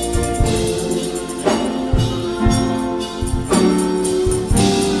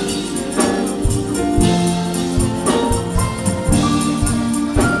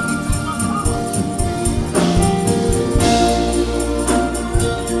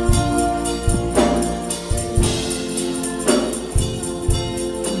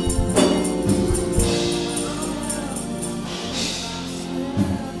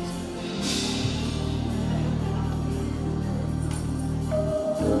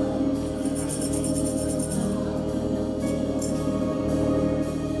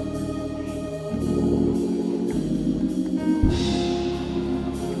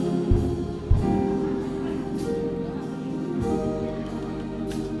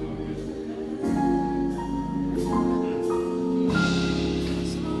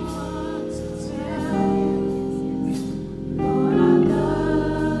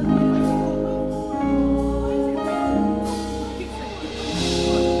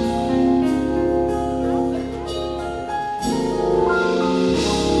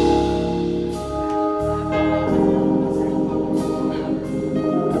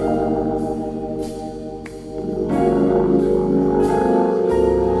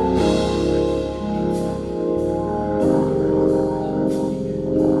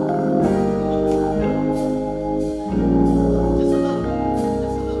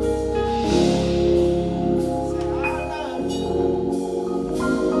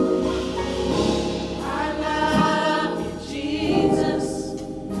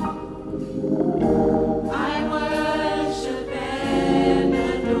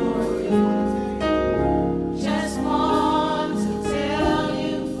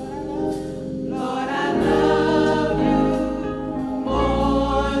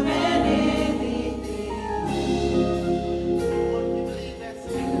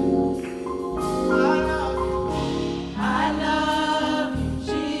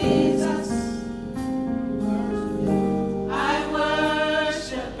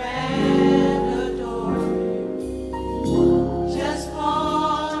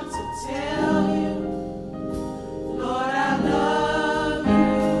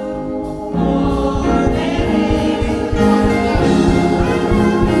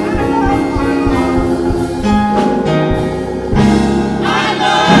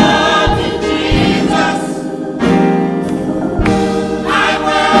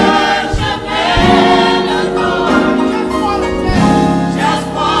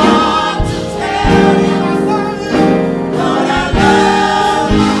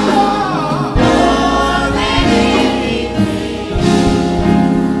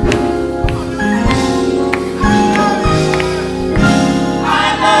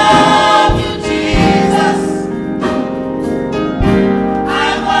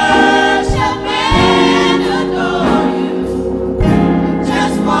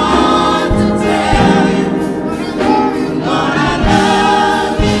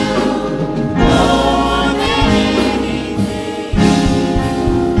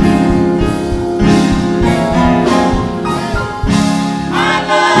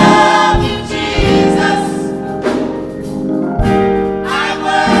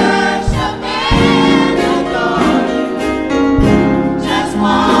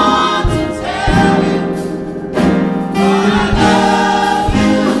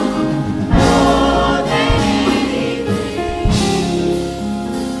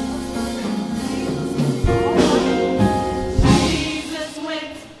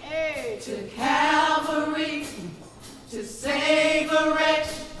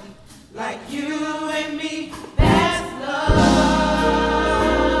 like you and me. That's love.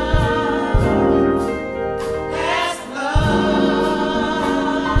 That's love.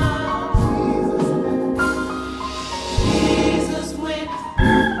 Jesus went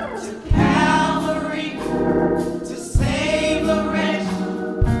to Calvary to save a wretch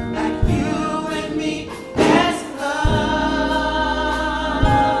like you and me. That's love.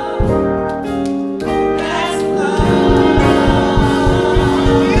 That's love.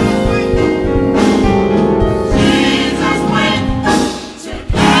 Jesus went to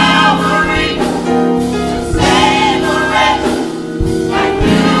Calvary to save a wretch like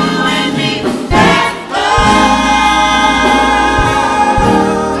you and me. That's love.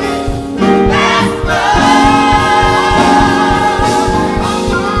 That's love.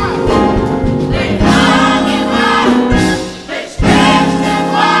 They hung him high, they stretched him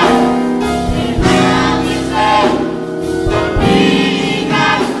wide, they hung his head for me. He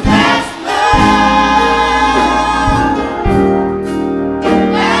got that's love.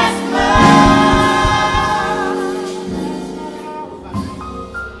 That's love.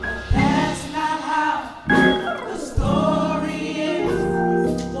 That's not how the story ends.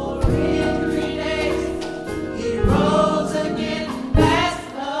 For in 3 days he rose again. That's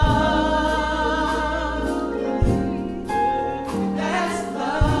love. That's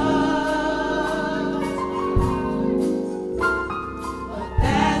love. But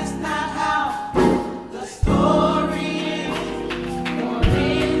that's not how the story ends. For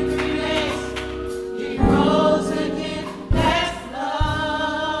in 3 days he rose again. That's love.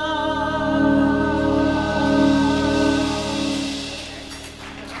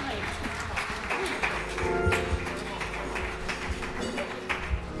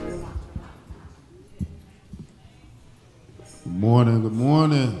 Good morning, good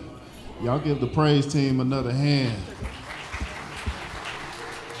morning. Y'all give the praise team another hand.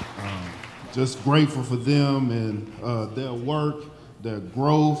 Just grateful for them and their work, their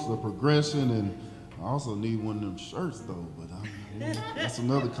growth, the progression, and I also need one of them shirts though, but that's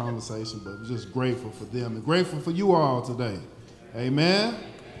another conversation, but just grateful for them and grateful for you all today. Amen?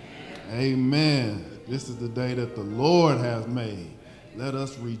 Amen. This is the day that the Lord has made. Let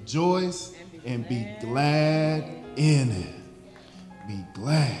us rejoice and be glad in it. Be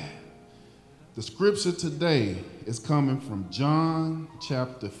glad. The scripture today is coming from John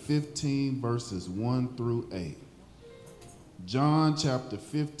chapter 15, verses 1 through 8. John chapter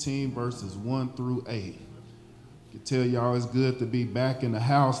 15, verses 1 through 8. I can tell y'all it's good to be back in the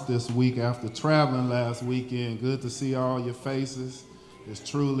house this week after traveling last weekend. Good to see all your faces. It's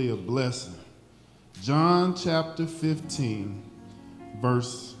truly a blessing. John chapter 15,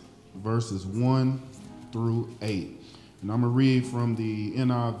 verses 1 through 8. And I'm going to read from the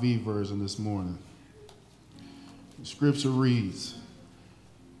NIV version this morning. The scripture reads,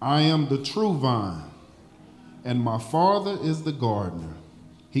 I am the true vine, and my Father is the gardener.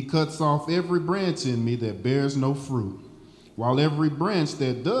 He cuts off every branch in me that bears no fruit, while every branch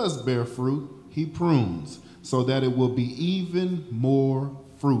that does bear fruit, he prunes, so that it will be even more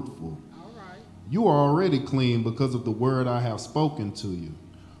fruitful. All right. You are already clean because of the word I have spoken to you.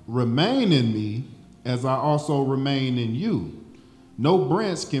 Remain in me, as I also remain in you. No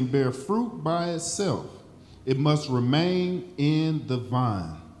branch can bear fruit by itself. It must remain in the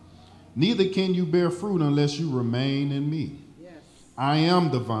vine. Neither can you bear fruit unless you remain in me. Yes. I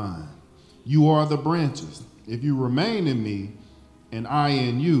am the vine. You are the branches. If you remain in me and I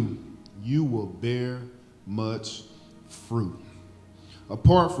in you, you will bear much fruit.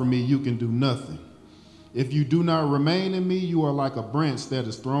 Apart from me, you can do nothing. If you do not remain in me, you are like a branch that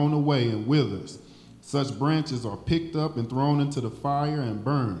is thrown away and withers. Such branches are picked up and thrown into the fire and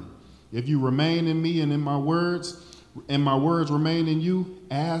burned. If you remain in me and in my words, and my words remain in you,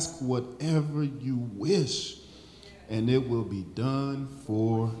 ask whatever you wish, and it will be done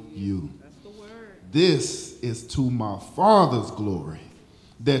for you. That's the word. This is to my Father's glory,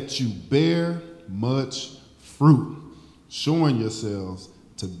 that you bear much fruit, showing yourselves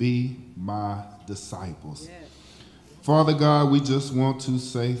to be my disciples. Yes. Father God, we just want to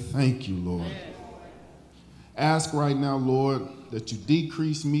say thank you, Lord. Yes. Ask right now, Lord, that you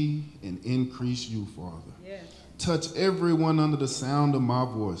decrease me and increase you, Father. Yes. Touch everyone under the sound of my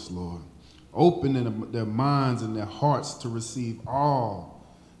voice, Lord. Open their minds and their hearts to receive all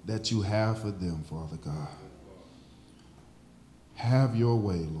that you have for them, Father God. Have your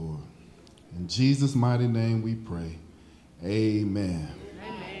way, Lord. In Jesus' mighty name we pray. Amen.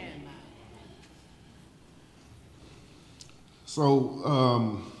 Amen.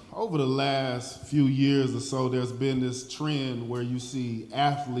 So, over the last few years or so, there's been this trend where you see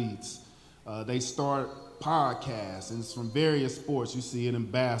athletes, they start podcasts, and it's from various sports. You see it in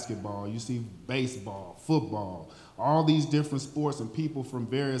basketball, you see baseball, football, all these different sports, and people from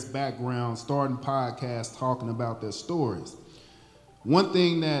various backgrounds starting podcasts talking about their stories. One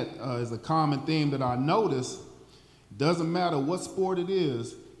thing that is a common theme that I notice, doesn't matter what sport it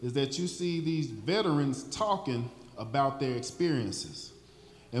is that you see these veterans talking about their experiences.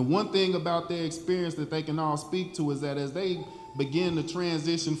 And one thing about their experience that they can all speak to is that as they begin to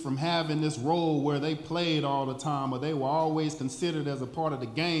transition from having this role where they played all the time or they were always considered as a part of the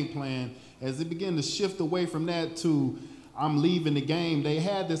game plan, as they begin to shift away from that to I'm leaving the game, they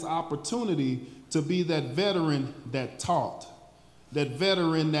had this opportunity to be that veteran that taught, that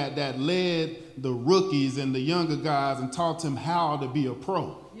veteran that led the rookies and the younger guys and taught them how to be a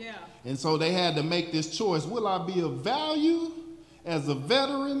pro. Yeah. And so they had to make this choice. Will I be of value as a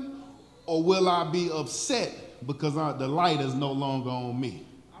veteran, or will I be upset because the light is no longer on me?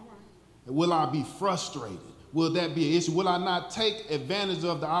 All right. Will I be frustrated? Will that be an issue? Will I not take advantage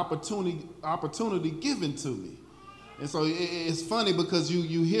of the opportunity given to me? And so it's funny because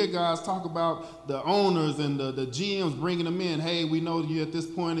you hear guys talk about the owners and the GMs bringing them in. Hey, we know you're at this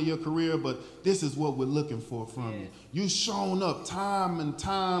point in your career, but this is what we're looking for from you. You've shown up time and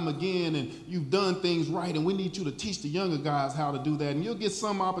time again, and you've done things right, and we need you to teach the younger guys how to do that. And you'll get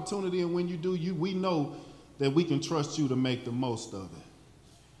some opportunity, and when you do, we know that we can trust you to make the most of it.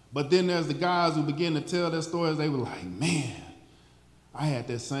 But then there's the guys who begin to tell their stories. They were like, man, I had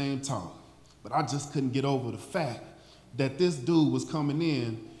that same talk, but I just couldn't get over the fact that this dude was coming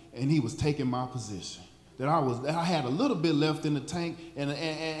in and he was taking my position. That I had a little bit left in the tank,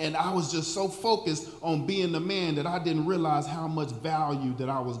 and I was just so focused on being the man that I didn't realize how much value that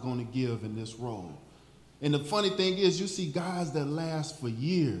I was going to give in this role. And the funny thing is, you see guys that last for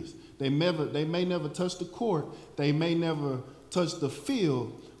years. They may never touch the court, they may never touch the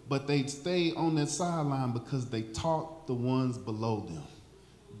field, but they stay on that sideline because they taught the ones below them.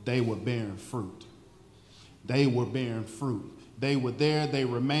 They were bearing fruit. They were bearing fruit. They were there, they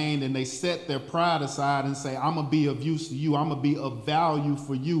remained, and they set their pride aside and say, I'm going to be of use to you. I'm going to be of value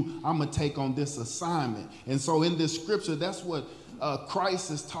for you. I'm going to take on this assignment. And so in this scripture, that's what Christ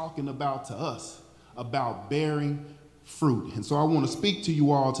is talking about to us, about bearing fruit. And so I want to speak to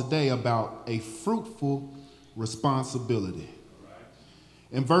you all today about a fruitful responsibility.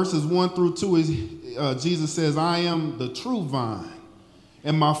 In verses 1 through 2, Jesus says, I am the true vine,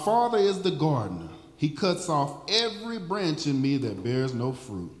 and my Father is the gardener. He cuts off every branch in me that bears no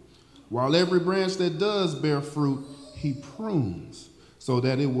fruit, while every branch that does bear fruit, he prunes, so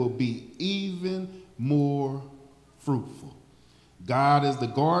that it will be even more fruitful. God is the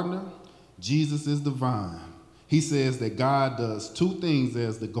gardener. Jesus is the vine. He says that God does two things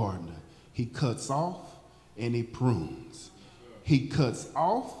as the gardener. He cuts off and he prunes. He cuts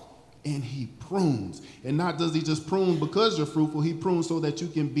off and he prunes. And not does he just prune because you're fruitful, he prunes so that you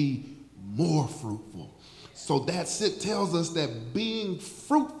can be more fruitful. So that's it, tells us that being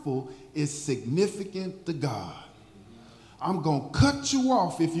fruitful is significant to God. I'm going to cut you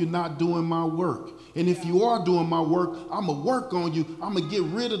off if you're not doing my work. And if you are doing my work, I'm going to work on you. I'm going to get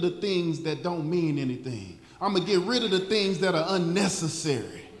rid of the things that don't mean anything. I'm going to get rid of the things that are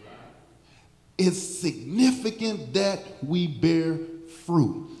unnecessary. It's significant that we bear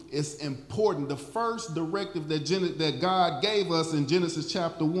fruit. It's important. The first directive that God gave us in Genesis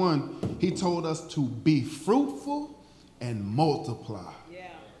chapter 1, he told us to be fruitful and multiply. Yeah.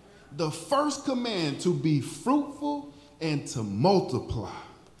 The first command, to be fruitful and to multiply,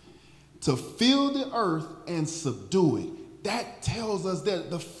 to fill the earth and subdue it. That tells us that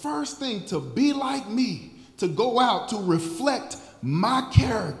the first thing, to be like me, to go out, to reflect my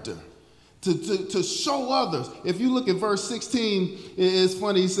character, to show others. If you look at verse 16, it's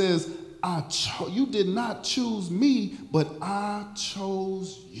funny. He says, you did not choose me, but I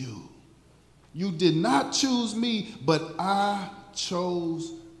chose you. You did not choose me, but I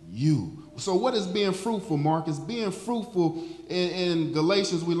chose you. So what is being fruitful, Marcus? Being fruitful, in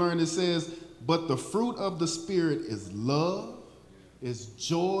Galatians we learn it says, but the fruit of the Spirit is love, is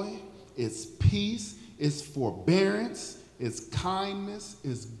joy, is peace, is forbearance, it's kindness,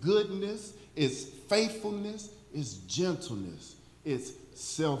 it's goodness, it's faithfulness, it's gentleness, it's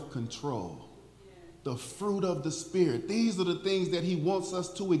self-control. The fruit of the Spirit. These are the things that he wants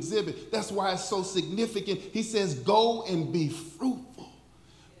us to exhibit. That's why it's so significant. He says, go and be fruitful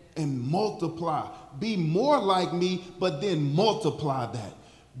and multiply. Be more like me, but then multiply that.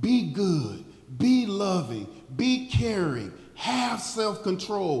 Be good, be loving, be caring, have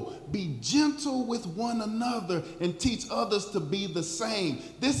self-control, be gentle with one another, and teach others to be the same.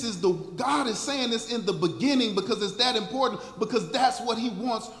 God is saying this in the beginning because it's that important, because that's what he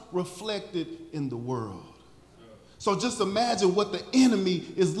wants reflected in the world. So just imagine what the enemy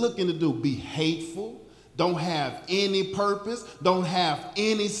is looking to do. Be hateful, don't have any purpose, don't have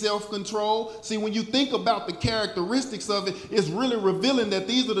any self-control. See, when you think about the characteristics of it, it's really revealing that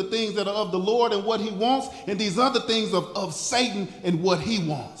these are the things that are of the Lord and what he wants, and these other things of Satan and what he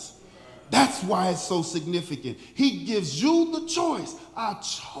wants. That's why it's so significant. He gives you the choice. I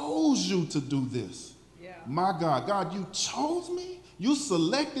chose you to do this. Yeah. My God, God, you chose me. You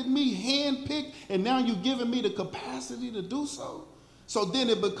selected me, handpicked, and now you've given me the capacity to do so. So then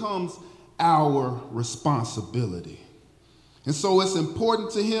it becomes our responsibility. And so it's important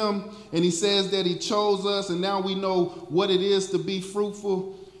to him, and he says that he chose us, and now we know what it is to be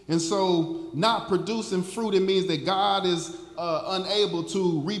fruitful. And so not producing fruit, it means that God is unable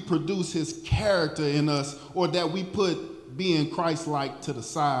to reproduce his character in us, or that we put being Christ-like to the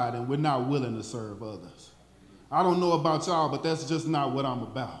side and we're not willing to serve others. I don't know about y'all, but that's just not what I'm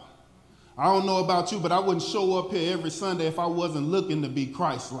about. I don't know about you, but I wouldn't show up here every Sunday if I wasn't looking to be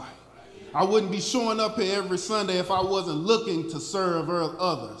Christ-like. I wouldn't be showing up here every Sunday if I wasn't looking to serve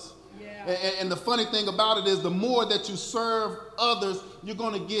others. Yeah. And the funny thing about it is the more that you serve others, you're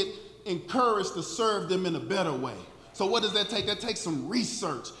going to get encouraged to serve them in a better way. So what does that take? That takes some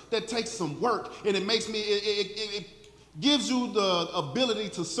research. That takes some work. And it makes me, it gives you the ability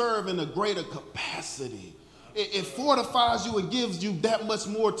to serve in a greater capacity. It fortifies you and gives you that much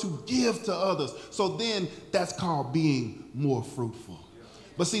more to give to others. So then that's called being more fruitful.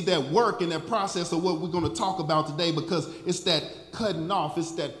 But see, that work and that process of what we're going to talk about today, because it's that cutting off,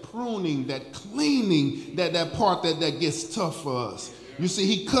 it's that pruning, that cleaning, that part that gets tough for us. You see,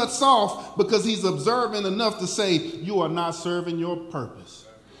 he cuts off because he's observant enough to say, you are not serving your purpose.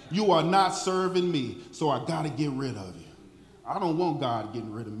 You are not serving me, so I got to get rid of you. I don't want God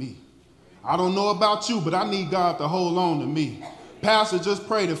getting rid of me. I don't know about you, but I need God to hold on to me. Pastor just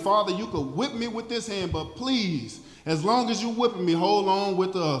prayed that, Father, you could whip me with this hand, but please, as long as you're whipping me, hold on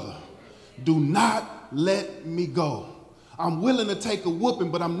with the other. Do not let me go. I'm willing to take a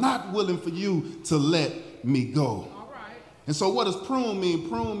whooping, but I'm not willing for you to let me go. All right. And so what does prune mean?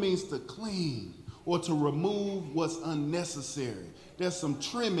 Prune means to clean or to remove what's unnecessary. There's some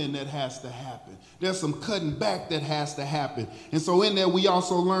trimming that has to happen. There's some cutting back that has to happen. And so in there, we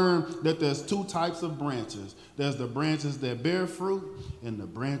also learn that there's two types of branches. There's the branches that bear fruit and the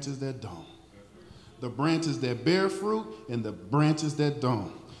branches that don't. The branches that bear fruit and the branches that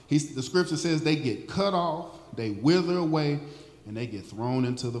don't. The scripture says they get cut off, they wither away, and they get thrown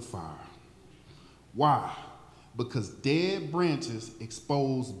into the fire. Why? Because dead branches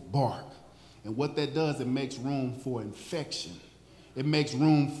expose bark. And what that does, it makes room for infection. It makes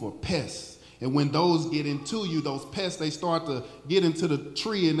room for pests. And when those get into you, those pests, they start to get into the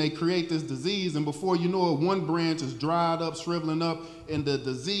tree and they create this disease. And before you know it, one branch is dried up, shriveling up, and the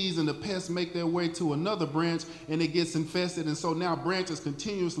disease and the pests make their way to another branch and it gets infested. And so now branches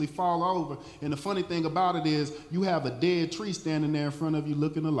continuously fall over. And the funny thing about it is you have a dead tree standing there in front of you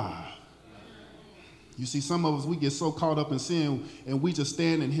looking alive. You see, some of us, we get so caught up in sin and we just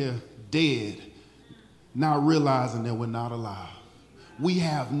standing here dead, not realizing that we're not alive. We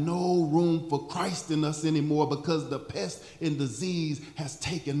have no room for Christ in us anymore because the pest and disease has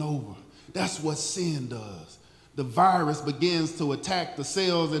taken over. That's what sin does. The virus begins to attack the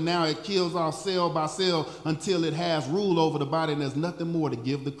cells, and now it kills off cell by cell until it has rule over the body, and there's nothing more to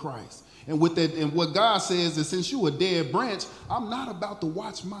give to Christ. And with that, and what God says is, since you're a dead branch, I'm not about to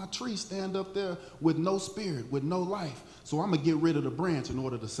watch my tree stand up there with no spirit, with no life. So I'm going to get rid of the branch in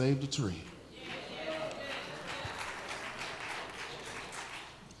order to save the tree.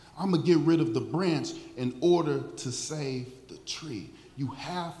 I'm going to get rid of the branch in order to save the tree. You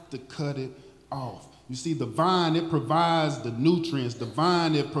have to cut it off. You see, the vine, it provides the nutrients. The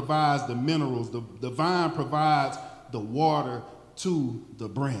vine, it provides the minerals. The vine provides the water to the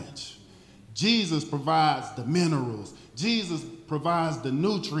branch. Jesus provides the minerals. Jesus provides the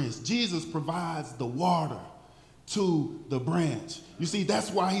nutrients. Jesus provides the water to the branch. You see, that's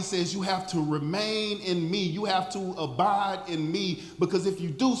why he says you have to remain in me. You have to abide in me, because if you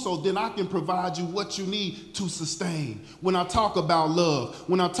do so, then I can provide you what you need to sustain. When I talk about love,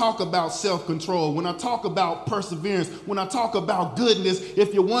 when I talk about self-control, when I talk about perseverance, when I talk about goodness,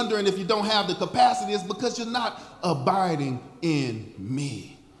 if you're wondering if you don't have the capacity, it's because you're not abiding in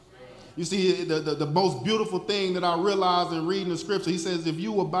me. You see, the most beautiful thing that I realized in reading the scripture, he says, if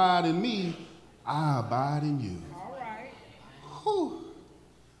you abide in me, I abide in you. Whew.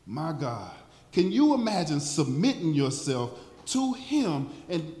 My God. Can you imagine submitting yourself to him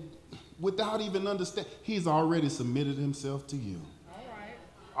and without even understanding? He's already submitted himself to you.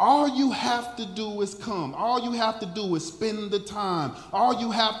 All you have to do is come. All you have to do is spend the time. All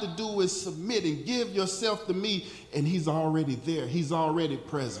you have to do is submit and give yourself to me, and he's already there. He's already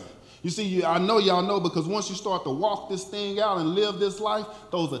present. You see, I know y'all know, because once you start to walk this thing out and live this life,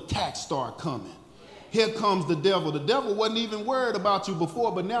 those attacks start coming. Here comes the devil. The devil wasn't even worried about you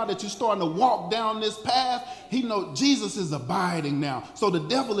before, but now that you're starting to walk down this path, he knows Jesus is abiding now. So the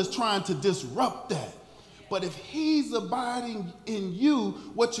devil is trying to disrupt that. But if he's abiding in you,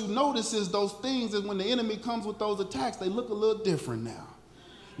 what you notice is those things, and when the enemy comes with those attacks, they look a little different now.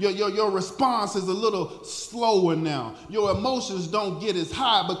 Your response is a little slower now. Your emotions don't get as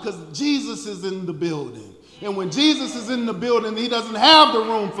high because Jesus is in the building. And when Jesus is in the building, he doesn't have the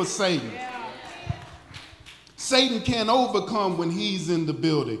room for Satan. Satan can't overcome when he's in the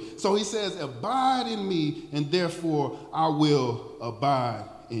building. So he says, abide in me, and therefore I will abide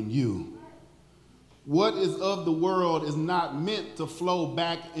in you. What is of the world is not meant to flow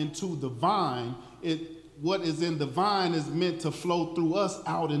back into the vine. What is in the vine is meant to flow through us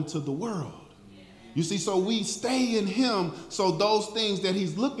out into the world. You see, so we stay in him, so those things that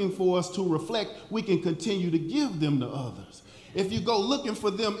he's looking for us to reflect, we can continue to give them to others. If you go looking for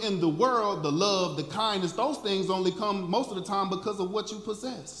them in the world, the love, the kindness, those things only come most of the time because of what you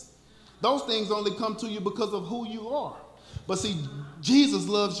possess. Those things only come to you because of who you are. But see, Jesus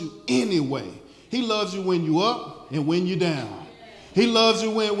loves you anyway. He loves you when you're up and when you're down. He loves you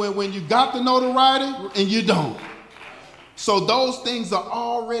when you got the notoriety and you don't. So those things are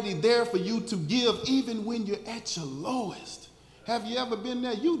already there for you to give even when you're at your lowest. Have you ever been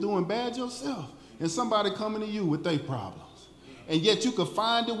there? You doing bad yourself and somebody coming to you with their problems. And yet you can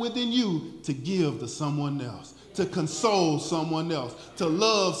find it within you to give to someone else, to console someone else, to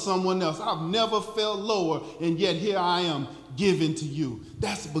love someone else. I've never felt lower, and yet here I am giving to you.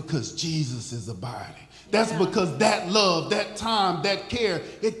 That's because Jesus is abiding. That's because that love, that time, that care,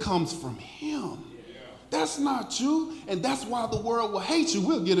 it comes from him. That's not you, and that's why the world will hate you.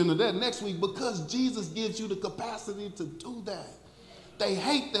 We'll get into that next week, because Jesus gives you the capacity to do that. They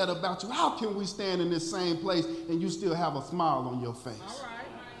hate that about you. How can we stand in this same place and you still have a smile on your face? All right.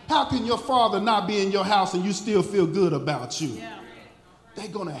 How can your father not be in your house and you still feel good about you? Yeah. They're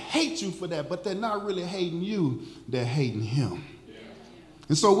going to hate you for that, but they're not really hating you. They're hating him. Yeah.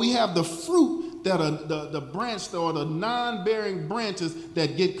 And so we have the fruit that are the branch or the non-bearing branches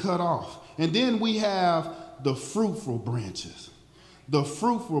that get cut off. And then we have the fruitful branches. The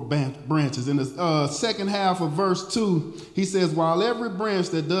fruitful branches. In the second half of verse 2, he says, while every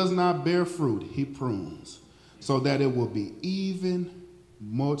branch that does not bear fruit, he prunes, so that it will be even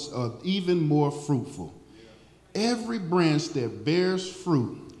more fruitful. Every branch that bears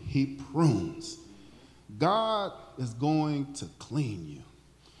fruit, he prunes. God is going to clean you.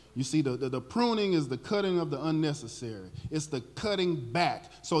 You see, the pruning is the cutting of the unnecessary. It's the cutting back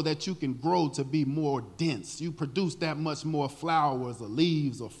so that you can grow to be more dense. You produce that much more flowers or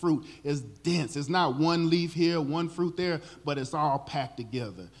leaves or fruit. It's dense. It's not one leaf here, one fruit there, but it's all packed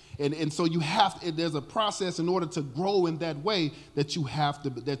together. And so you there's a process in order to grow in that way that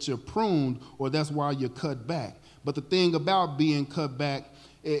that you're pruned, or that's why you're cut back. But the thing about being cut back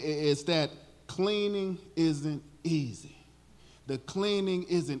is that cleaning isn't easy. The cleaning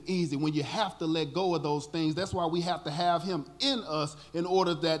isn't easy. When you have to let go of those things, that's why we have to have him in us in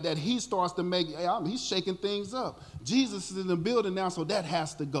order that he starts to make, he's shaking things up. Jesus is in the building now, so that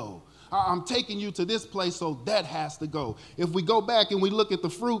has to go. I'm taking you to this place, so that has to go. If we go back and we look at the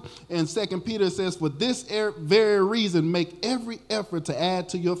fruit, and 2 Peter says, for this very reason, make every effort to add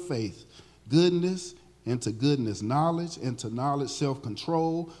to your faith goodness, and to goodness knowledge, and to knowledge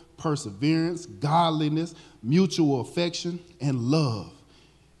self-control, perseverance, godliness, mutual affection, and love.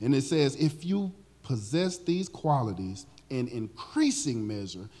 And it says, if you possess these qualities in increasing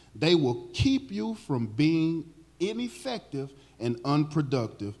measure, they will keep you from being ineffective and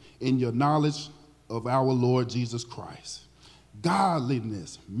unproductive in your knowledge of our Lord Jesus Christ.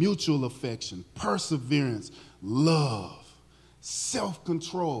 Godliness, mutual affection, perseverance, love,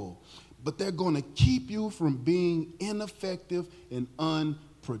 self-control. But they're going to keep you from being ineffective and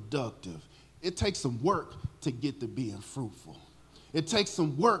unproductive. It takes some work to get to being fruitful. It takes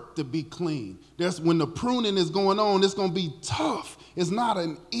some work to be clean. When the pruning is going on, it's going to be tough. It's not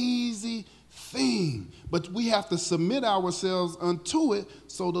an easy thing, but we have to submit ourselves unto it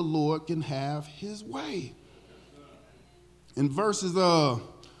so the Lord can have his way. In verses 4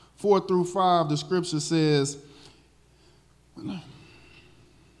 through 5, the scripture says, let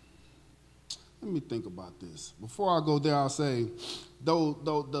me think about this. Before I go there, I'll say, though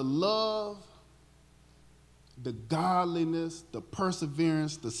the love, the godliness, the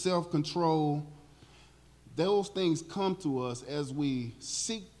perseverance, the self-control, those things come to us as we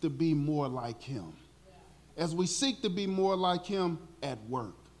seek to be more like him. As we seek to be more like him at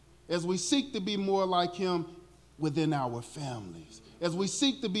work. As we seek to be more like him within our families. As we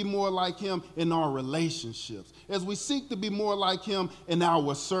seek to be more like him in our relationships. As we seek to be more like him in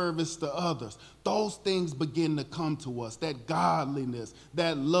our service to others. Those things begin to come to us. That godliness,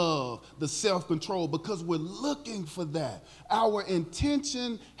 that love, the self-control, because we're looking for that. Our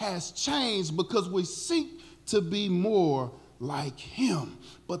intention has changed because we seek to be more like him.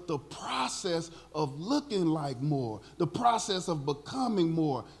 But the process of looking like more, the process of becoming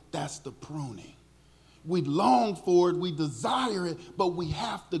more, that's the pruning. We long for it, we desire it, but we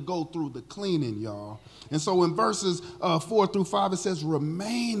have to go through the cleaning, y'all. And so in verses 4 through 5, it says,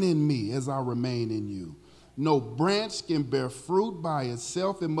 remain in me as I remain in you. No branch can bear fruit by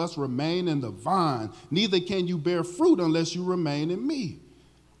itself. It must remain in the vine. Neither can you bear fruit unless you remain in me.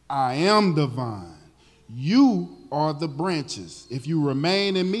 I am the vine. You are the branches. If you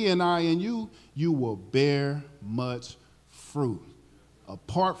remain in me and I in you, you will bear much fruit.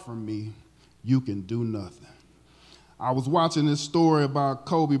 Apart from me, you can do nothing. I was watching this story about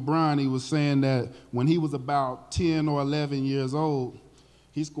Kobe Bryant. He was saying that when he was about 10 or 11 years old,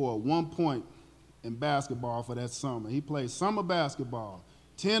 he scored 1 point in basketball for that summer. He played summer basketball,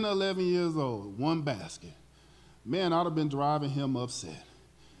 10 or 11 years old, 1 basket. Man, I'd have been driving him upset.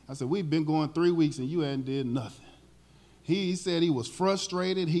 I said, we've been going 3 weeks and you hadn't did nothing. He said he was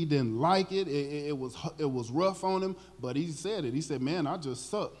frustrated. He didn't like it. It was rough on him, but he said it. He said, man, I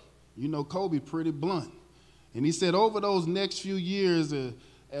just suck. You know, Kobe pretty blunt. And he said over those next few years,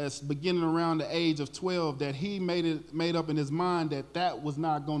 as beginning around the age of 12, that he made up in his mind that that was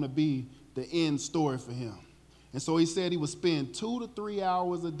not going to be the end story for him. And so he said he would spend 2 to 3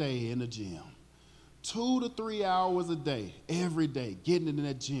 hours a day in the gym. 2 to 3 hours a day, every day, getting in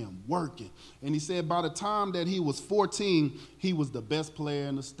that gym, working. And he said by the time that he was 14, he was the best player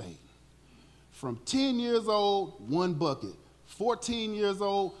in the state. From 10 years old, 1 bucket. 14 years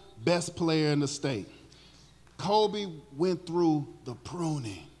old, best player in the state. Kobe went through the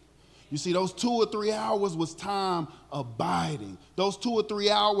pruning. You see, those 2 or 3 hours was time abiding. Those 2 or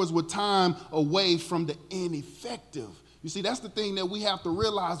 3 hours were time away from the ineffective. You see, that's the thing that we have to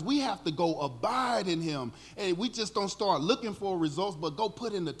realize. We have to go abide in him. And we just don't start looking for results, but go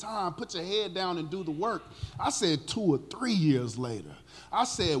put in the time, put your head down and do the work. I said 2 or 3 years later. I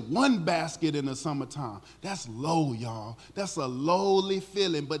said 1 basket in the summertime. That's low, y'all. That's a lowly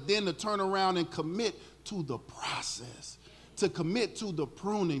feeling. But then to turn around and commit to the process, to commit to the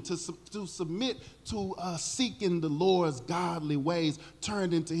pruning, to submit to seeking the Lord's godly ways,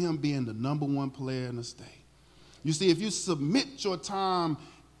 turned into him being the #1 player in the state. You see, if you submit your time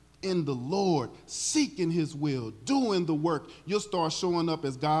in the Lord, seeking his will, doing the work, you'll start showing up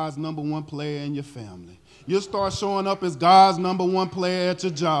as God's #1 player in your family. You'll start showing up as God's #1 player at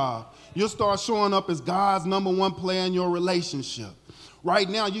your job. You'll start showing up as God's #1 player in your relationship. Right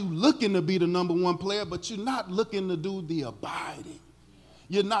now, you're looking to be the #1 player, but you're not looking to do the abiding.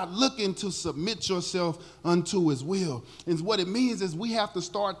 You're not looking to submit yourself unto his will. And what it means is we have to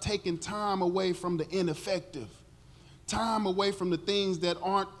start taking time away from the ineffective. Time away from the things that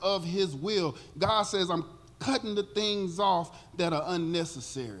aren't of his will. God says, I'm cutting the things off that are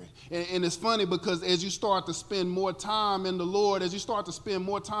unnecessary. And it's funny because as you start to spend more time in the Lord, as you start to spend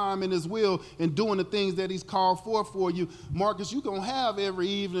more time in his will and doing the things that he's called for you, Marcus, you're going to have every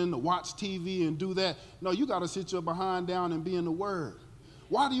evening to watch TV and do that. No, you got to sit your behind down and be in the Word.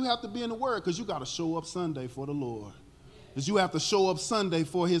 Why do you have to be in the Word? Because you got to show up Sunday for the Lord. Because you have to show up Sunday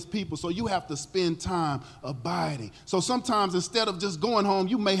for his people. So you have to spend time abiding. So sometimes instead of just going home,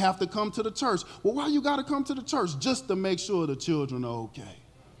 you may have to come to the church. Well, why you got to come to the church? Just to make sure the children are okay.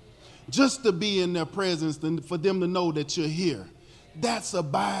 Just to be in their presence and for them to know that you're here. That's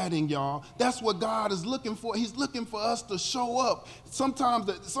abiding, y'all. That's what God is looking for. He's looking for us to show up.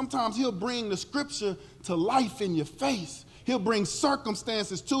 Sometimes he'll bring the scripture to life in your face. He'll bring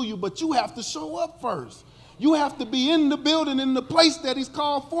circumstances to you, but you have to show up first. You have to be in the building, in the place that he's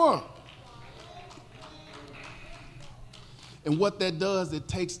called for. And what that does, it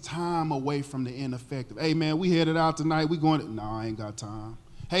takes time away from the ineffective. Hey, man, we headed out tonight. We going to, no, I ain't got time.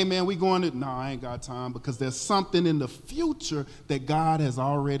 Hey, man, we going to, no, I ain't got time, because there's something in the future that God has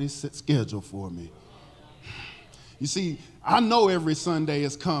already scheduled for me. You see, I know every Sunday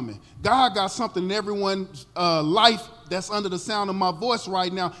is coming. God got something in everyone's life that's under the sound of my voice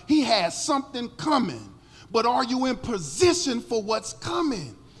right now. He has something coming. But are you in position for what's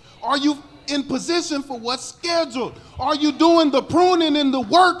coming? Are you in position for what's scheduled? Are you doing the pruning and the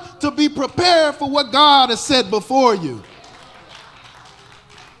work to be prepared for what God has set before you?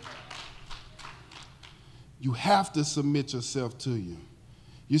 you have to submit yourself to you.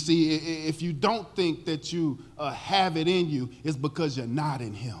 You see, if you don't think that you have it in you, it's because you're not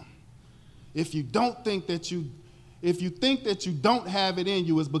in him. If you think that you don't have it in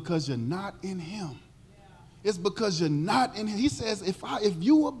you, it's because you're not in him. It's because you're not in him. He says, if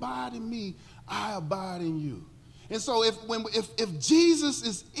you abide in me, I abide in you. And so if Jesus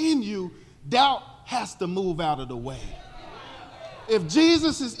is in you, doubt has to move out of the way. If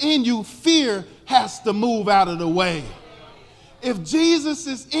Jesus is in you, fear has to move out of the way. If Jesus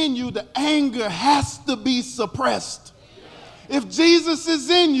is in you, the anger has to be suppressed. If Jesus is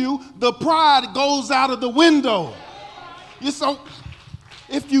in you, the pride goes out of the window.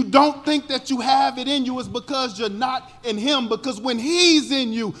 If you don't think that you have it in you, it's because you're not in him. Because when he's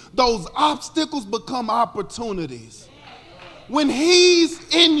in you, those obstacles become opportunities. When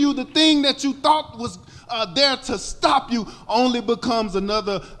he's in you, the thing that you thought was there to stop you only becomes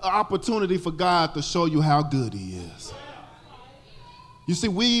another opportunity for God to show you how good he is. You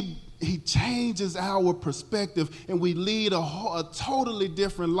see, he changes our perspective, and we lead a totally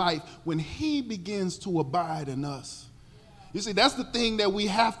different life when he begins to abide in us. You see, that's the thing that we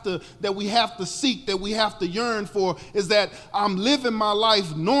have to seek, that we have to yearn for, is that I'm living my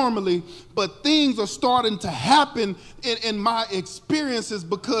life normally, but things are starting to happen in my experiences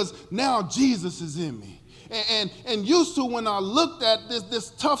because now Jesus is in me. And used to, when I looked at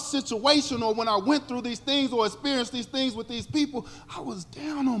this tough situation, or when I went through these things or experienced these things with these people, I was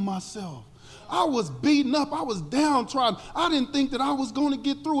down on myself. I was beaten up. I was downtrodden. I didn't think that I was going to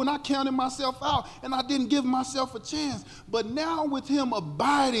get through, and I counted myself out, and I didn't give myself a chance. But now with him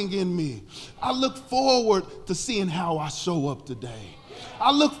abiding in me, I look forward to seeing how I show up today.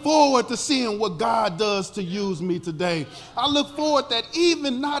 I look forward to seeing what God does to use me today. I look forward that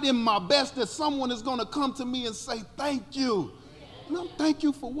even not in my best, that someone is going to come to me and say, thank you. No, thank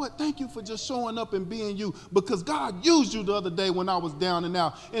you for what? Thank you for just showing up and being you, because God used you the other day when I was down and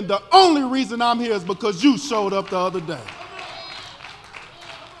out. And the only reason I'm here is because you showed up the other day.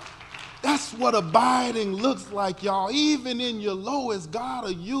 That's what abiding looks like, y'all. Even in your lowest, God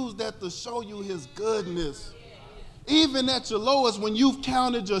will use that to show you his goodness. Even at your lowest, when you've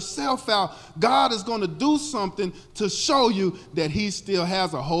counted yourself out, God is going to do something to show you that he still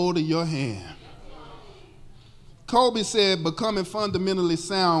has a hold of your hand. Kobe said becoming fundamentally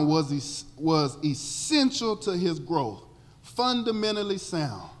sound was essential to his growth. Fundamentally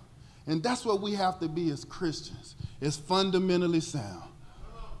sound. And that's what we have to be as Christians. It's fundamentally sound.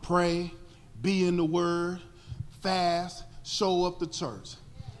 Pray, be in the word, fast, show up to church,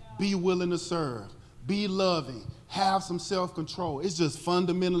 be willing to serve, be loving, have some self-control. It's just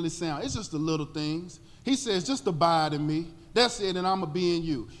fundamentally sound. It's just the little things. He says, just abide in me. That's it, and I'm going to be in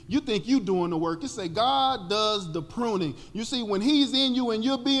you. You think you doing the work. You say God does the pruning. You see, when he's in you and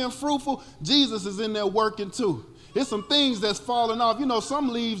you're being fruitful, Jesus is in there working too. There's some things that's falling off. You know, some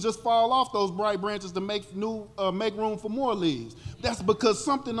leaves just fall off those bright branches to make room for more leaves. That's because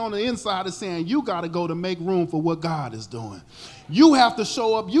something on the inside is saying you got to go to make room for what God is doing. You have to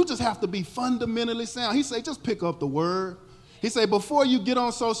show up. You just have to be fundamentally sound. He say, just pick up the word. He say, before you get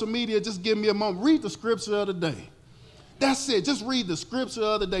on social media, just give me a moment. Read the scripture of the day. That's it. Just read the scripture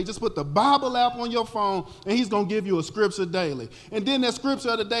of the day. Just put the Bible app on your phone, and he's going to give you a scripture daily. And then that scripture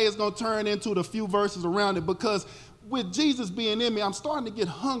of the day is going to turn into the few verses around it, because with Jesus being in me, I'm starting to get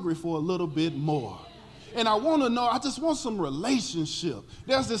hungry for a little bit more. And I want to know, I just want some relationship.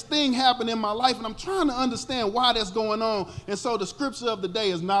 There's this thing happening in my life, and I'm trying to understand why that's going on. And so the scripture of the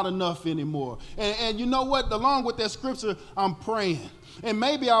day is not enough anymore. And you know what? Along with that scripture, I'm praying. And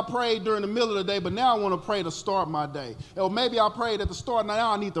maybe I prayed during the middle of the day, but now I want to pray to start my day. Or maybe I prayed at the start,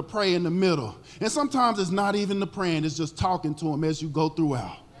 now I need to pray in the middle. And sometimes it's not even the praying, it's just talking to him as you go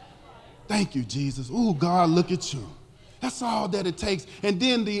throughout. Thank you, Jesus. Ooh, God, look at you. That's all that it takes. And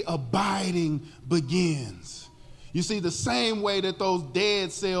then the abiding begins. You see, the same way that those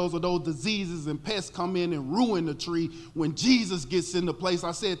dead cells or those diseases and pests come in and ruin the tree, when Jesus gets into place,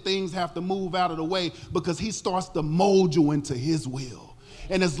 I said things have to move out of the way, because he starts to mold you into his will.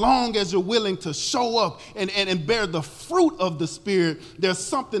 And as long as you're willing to show up and bear the fruit of the Spirit, there's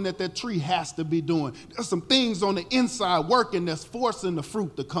something that tree has to be doing. There's some things on the inside working that's forcing the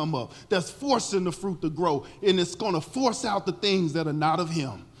fruit to come up, that's forcing the fruit to grow, and it's going to force out the things that are not of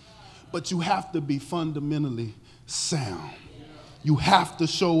him. But you have to be fundamentally sound. You have to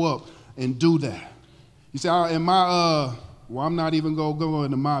show up and do that. You say, I'm not even going to go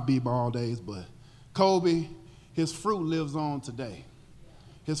into my b-ball days, but Kobe, his fruit lives on today.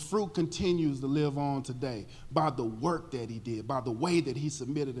 His fruit continues to live on today by the work that he did, by the way that he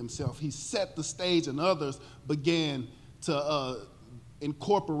submitted himself. He set the stage, and others began to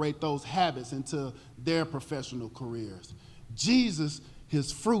incorporate those habits into their professional careers. Jesus,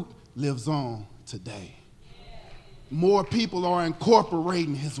 his fruit lives on today. More people are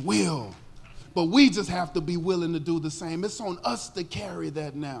incorporating his will, but we just have to be willing to do the same. It's on us to carry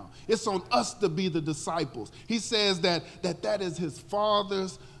that now. It's on us to be the disciples. He says that is his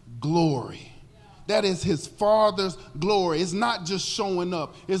Father's glory. That is his Father's glory. It's not just showing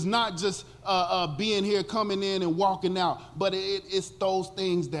up. It's not just being here, coming in and walking out, but it's those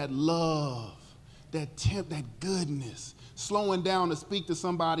things that love, that goodness, slowing down to speak to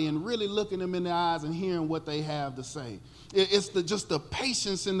somebody and really looking them in the eyes and hearing what they have to say. It's just the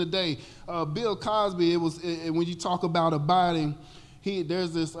patience in the day. Bill Cosby, when you talk about abiding,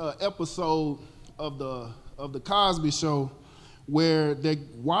 there's this episode of the Cosby Show where they're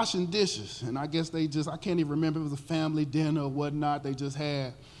washing dishes, and I guess I can't even remember if it was a family dinner or whatnot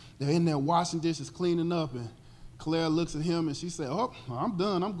they're in there washing dishes, cleaning up, and Claire looks at him and she said, "Oh, I'm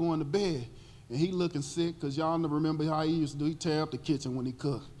done, I'm going to bed." And he looking sick, because y'all remember how he used to do, he tear up the kitchen when he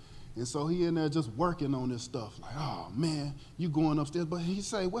cooked. And so he in there just working on this stuff, like, "Oh man, you going upstairs." But he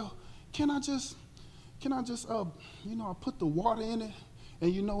say, "Well, can I just I put the water in it,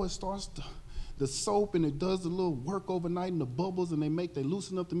 and it starts the soap, and it does the little work overnight, and the bubbles, and they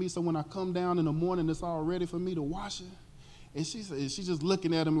loosen up to me, so when I come down in the morning, it's all ready for me to wash it." And she's just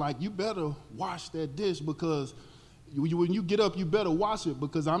looking at him like, "You better wash that dish, because when you get up, you better wash it,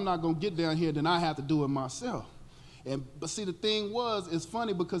 because I'm not going to get down here, then I have to do it myself." But see, the thing it's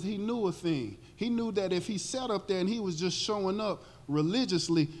funny, because he knew a thing. He knew that if he sat up there and he was just showing up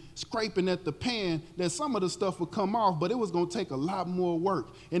religiously, scraping at the pan, that some of the stuff would come off, but it was going to take a lot more work.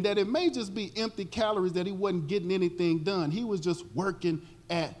 And that it may just be empty calories, that he wasn't getting anything done. He was just working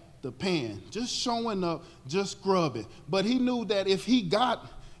at the pan, just showing up, just scrubbing. But he knew that if he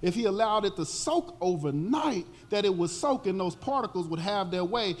allowed it to soak overnight, that it would soak and those particles would have their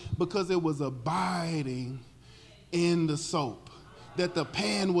way, because it was abiding in the soap, that the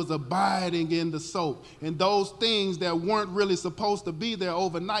pan was abiding in the soap. And those things that weren't really supposed to be there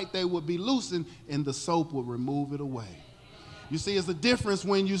overnight, they would be loosened, and the soap would remove it away. You see, it's a difference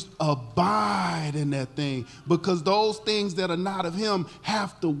when you abide in that thing, because those things that are not of him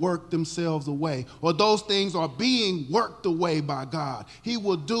have to work themselves away, or those things are being worked away by God. He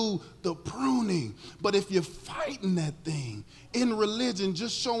will do the pruning. But if you're fighting that thing in religion,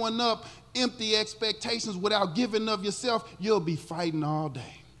 just showing up, empty expectations without giving of yourself, you'll be fighting all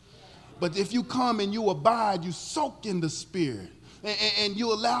day. But if you come and you abide, you soak in the Spirit, and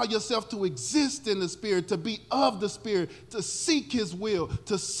you allow yourself to exist in the Spirit, to be of the Spirit, to seek his will,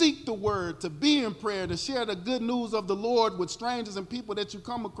 to seek the word, to be in prayer, to share the good news of the Lord with strangers and people that you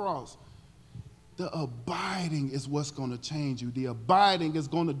come across. The abiding is what's going to change you. The abiding is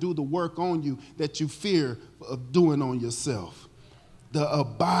going to do the work on you that you fear of doing on yourself. The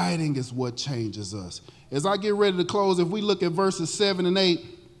abiding is what changes us. As I get ready to close, if we look at verses 7 and 8,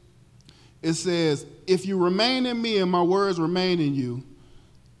 it says, "If you remain in me and my words remain in you,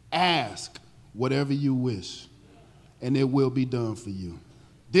 ask whatever you wish, and it will be done for you.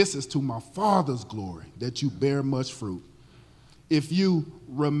 This is to my Father's glory, that you bear much fruit. If you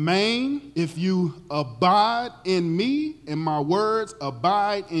abide in me and my words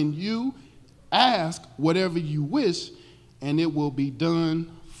abide in you, ask whatever you wish, and it will be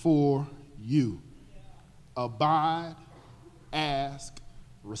done for you." Abide, ask,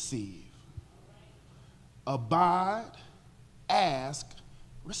 receive. Abide, ask,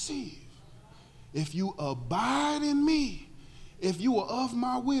 receive. If you abide in me, if you are of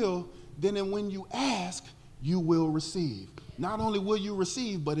my will, then when you ask, you will receive. Not only will you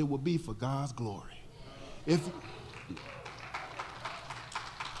receive, but it will be for God's glory.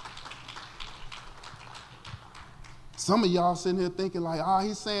 Some of y'all sitting here thinking like,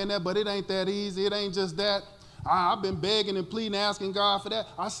 he's saying that, but it ain't that easy. It ain't just that. I've been begging and pleading, asking God for that.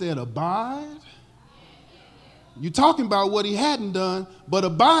 I said, abide. You're talking about what he hadn't done, but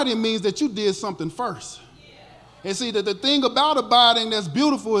abiding means that you did something first. And see, the thing about abiding that's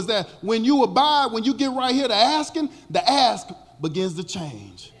beautiful is that when you abide, when you get right here to asking, the ask begins to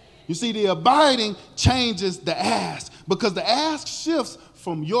change. You see, the abiding changes the ask, because the ask shifts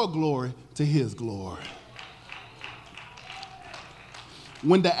from your glory to his glory.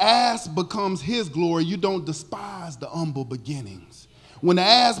 When the ask becomes his glory, you don't despise the humble beginnings. When the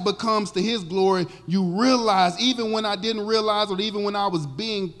ask becomes to his glory, you realize, even when I didn't realize, or even when I was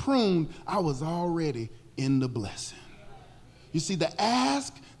being pruned, I was already in the blessing. You see, the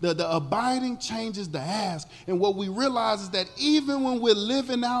ask, the abiding changes the ask. And what we realize is that even when we're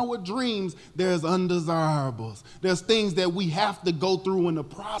living our dreams, there's undesirables. There's things that we have to go through in the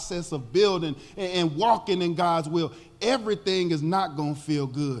process of building and walking in God's will. Everything is not going to feel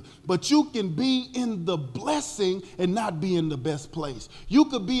good. But you can be in the blessing and not be in the best place. You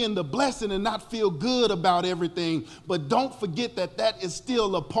could be in the blessing and not feel good about everything. But don't forget that that is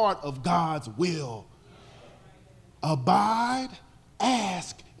still a part of God's will. Abide,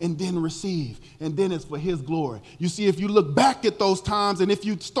 ask, and then receive. And then it's for his glory. You see, if you look back at those times and if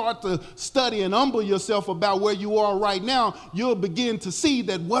you start to study and humble yourself about where you are right now, you'll begin to see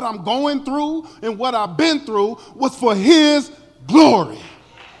that what I'm going through and what I've been through was for his glory.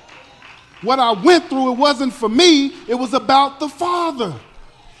 What I went through, it wasn't for me, it was about the Father.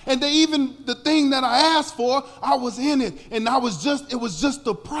 And even the thing that I asked for, I was in it. And it was just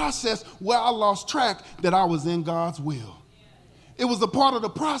the process where I lost track that I was in God's will. It was a part of the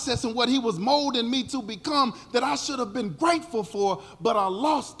process and what he was molding me to become that I should have been grateful for, but I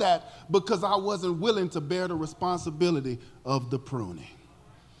lost that because I wasn't willing to bear the responsibility of the pruning.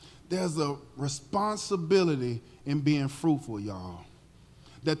 There's a responsibility in being fruitful, y'all.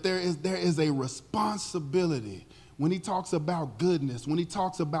 That there is a responsibility. When he talks about goodness, when he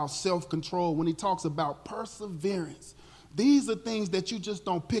talks about self-control, when he talks about perseverance, these are things that you just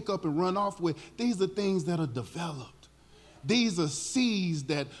don't pick up and run off with. These are things that are developed. These are seeds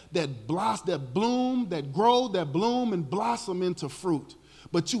that bloom, that grow, that bloom and blossom into fruit.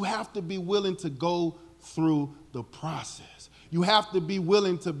 But you have to be willing to go through the process. You have to be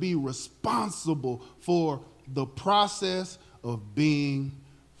willing to be responsible for the process of being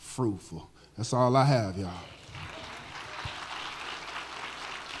fruitful. That's all I have, y'all.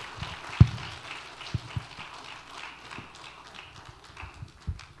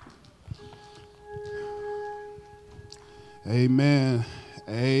 Amen.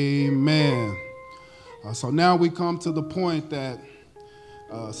 Amen. So now we come to the point that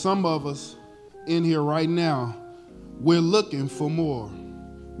some of us in here right now, we're looking for more.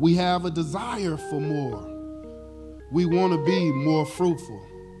 We have a desire for more. We want to be more fruitful.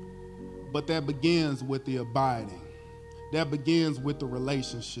 But that begins with the abiding. That begins with the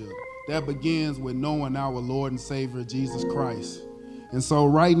relationship. That begins with knowing our Lord and Savior, Jesus Christ. And so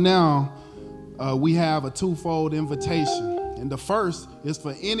right now, we have a twofold invitation. And the first is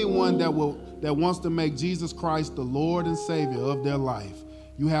for anyone that wants to make Jesus Christ the Lord and Savior of their life.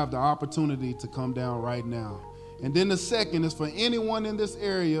 You have the opportunity to come down right now. And then the second is for anyone in this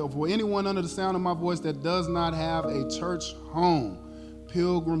area, or for anyone under the sound of my voice that does not have a church home.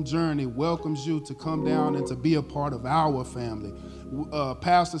 Pilgrim Journey welcomes you to come down and to be a part of our family.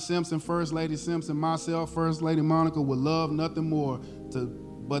 Pastor Simpson, First Lady Simpson, myself, First Lady Monica would love nothing more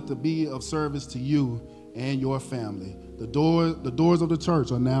but to be of service to you and your family. The doors of the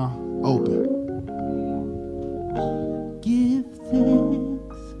church are now open. Give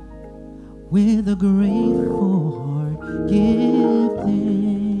thanks with a grateful heart. Give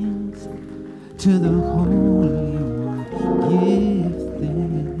thanks to the Holy One. Give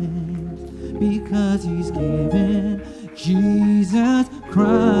thanks because he's given Jesus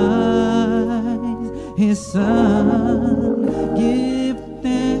Christ, his Son. Give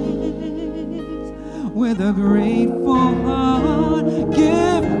thanks with a grateful heart.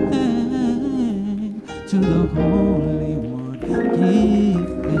 Give thanks to the Holy One. Give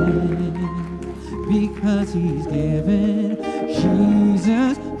thanks because he's given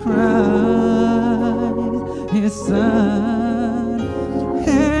Jesus Christ, his Son.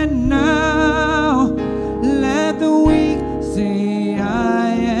 And now let the weak say I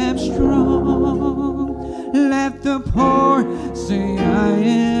am strong. Let the poor say I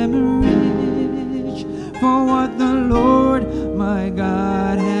am rich, for what the Lord my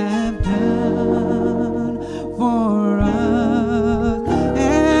God hath done for us.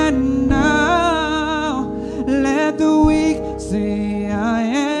 And now let the weak say I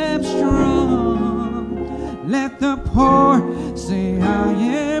am strong. Let the poor say I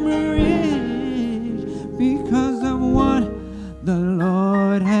am rich, because of what the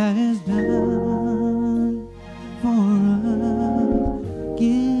Lord has done for us.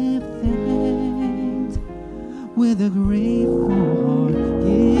 Give thanks with a grateful heart.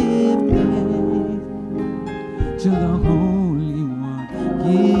 Give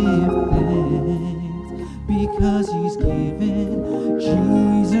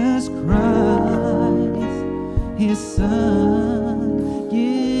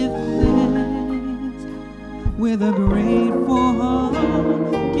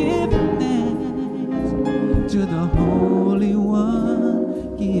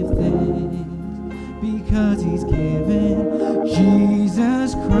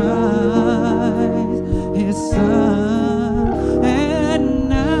Jesus Christ, his Son. And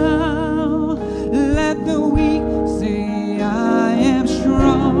now let the weak say I am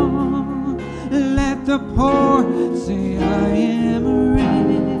strong. Let the poor say I am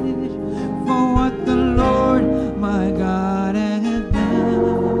rich. For what the Lord my God has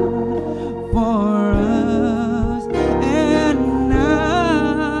done for us. And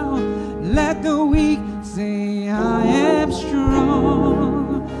now let the weak say I am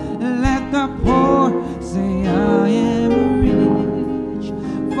strong. Let the poor say I am rich.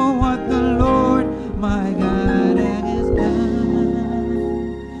 For what the Lord my God has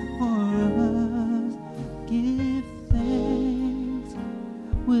done for us. Give thanks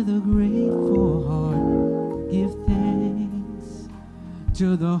with a grateful heart. Give thanks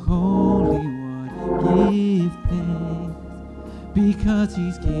to the Holy One. Give thanks because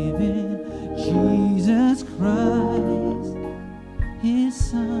he's given Jesus Christ, his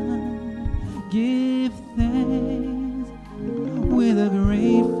Son. Give thanks with a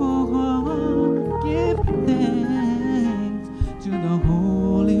grateful heart. Give thanks to the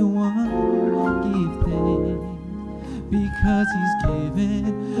Holy One. Give thanks because he's given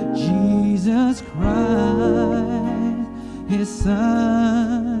Jesus Christ, his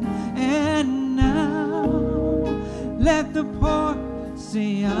Son. And now let the poor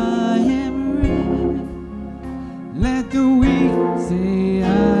say I am rich. Let the weak say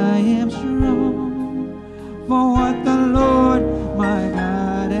I am strong. For what the Lord my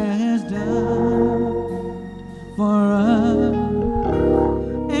God has done for us.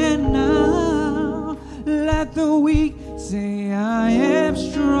 And now let the weak say I am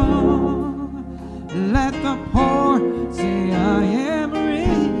strong. Let the poor say I am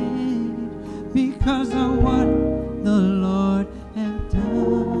rich. Because of what the Lord has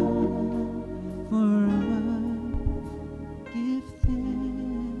done for us. Give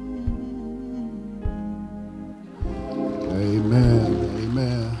thanks. Amen.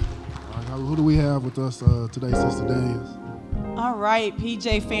 Amen. All right, who do we have with us today, Sister Daniels? All right,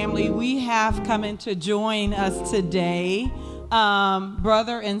 PJ family, we have coming to join us today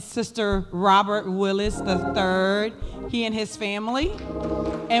Brother and Sister Robert Willis III, he and his family.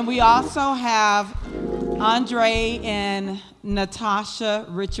 And we also have Andre and Natasha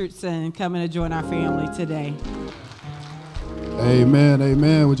Richardson coming to join our family today. Amen,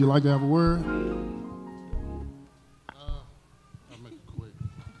 amen. Would you like to have a word? I'll make it quick.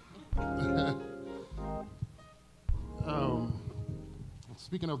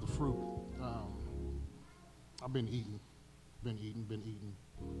 Speaking of the fruit, I've been eating. And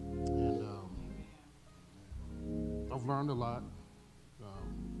I've learned a lot.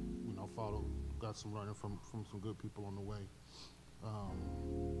 Got some learning from some good people on the way.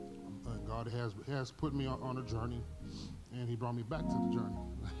 God has put me on a journey, and he brought me back to the journey.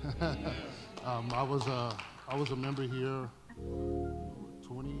 I was a member here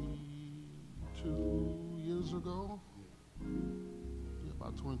 22 years ago. Yeah,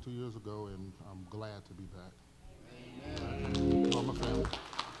 about 22 years ago, and I'm glad to be back. Amen. My family.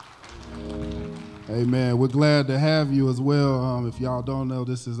 Amen. We're glad to have you as well. If y'all don't know,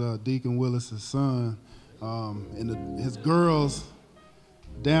 this is Deacon Willis' son. And his girls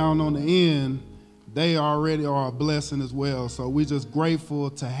down on the end, they already are a blessing as well. So we're just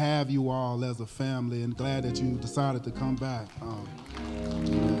grateful to have you all as a family and glad that you decided to come back. On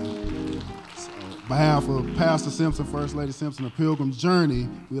behalf of Pastor Simpson, First Lady Simpson, the Pilgrim's Journey,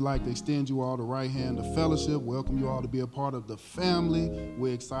 we'd like to extend you all the right hand of fellowship, welcome you all to be a part of the family.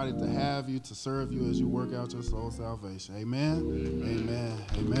 We're excited to have you, to serve you as you work out your soul salvation. Amen? Amen.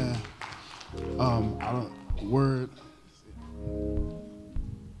 Amen. Word.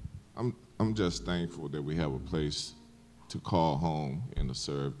 I'm just thankful that we have a place to call home and to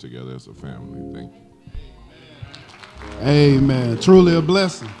serve together as a family. Thank you. Amen. Truly a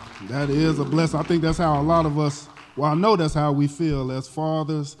blessing. That is a blessing. I think that's how a lot of us, well, I know that's how we feel as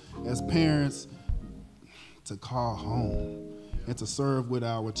fathers, as parents, to call home and to serve with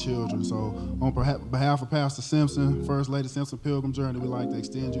our children. So on behalf of Pastor Simpson, First Lady Simpson, Pilgrim Journey, we'd like to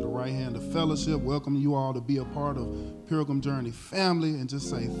extend you the right hand of fellowship, welcome you all to be a part of Pilgrim Journey family, and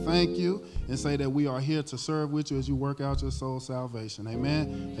just say thank you and say that we are here to serve with you as you work out your soul salvation.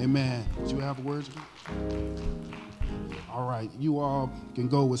 Amen. Amen. Do you have a word? All right, you all can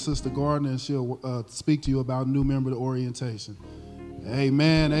go with Sister Gardner and she'll speak to you about new member orientation.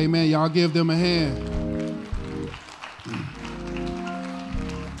 Amen, amen. Y'all give them a hand.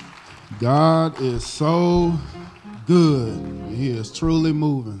 God is so good. He is truly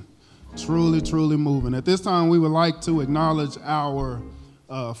moving, truly moving. At this time, we would like to acknowledge our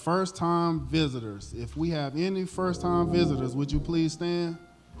first-time visitors. If we have any first-time visitors, would you please stand?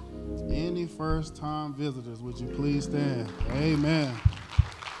 Any first-time visitors, would you please stand? Amen.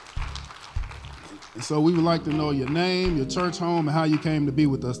 And so we would like to know your name, your church home, and how you came to be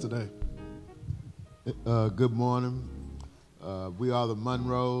with us today. Good morning. We are the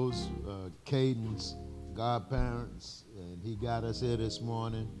Monroes, Caden's godparents, and he got us here this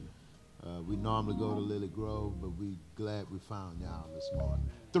morning. We normally go to Lily Grove, but we glad we found y'all this morning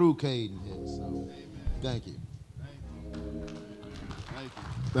through Caden here. So, thank you.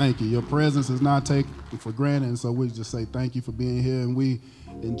 Thank you. Your presence is not taken for granted, and so we just say thank you for being here, and we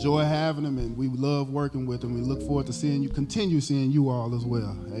enjoy having them, and we love working with them. We look forward to seeing you, continue seeing you all as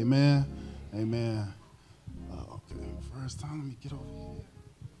well. Amen. Amen. Okay, first time, let me get over here.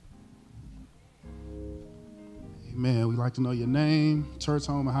 Amen. We'd like to know your name, church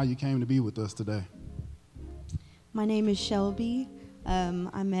home, and how you came to be with us today. My name is Shelby.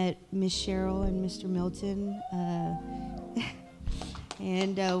 I met Miss Cheryl and Mr. Milton,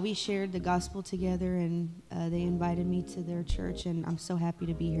 and we shared the gospel together, and they invited me to their church, and I'm so happy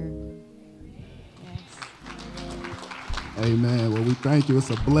to be here. Yes. Amen. Well, we thank you. It's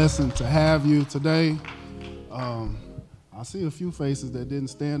a blessing to have you today. I see a few faces that didn't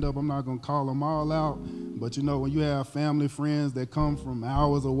stand up. I'm not going to call them all out, but you know, when you have family, friends that come from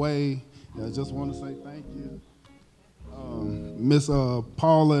hours away, I just want to say thank you. Miss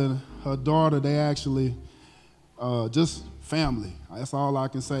Paula and her daughter, they actually just family. That's all I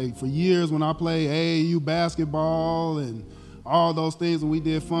can say. For years when I played AAU basketball and all those things, when we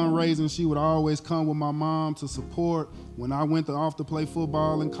did fundraising, she would always come with my mom to support. When I went off to play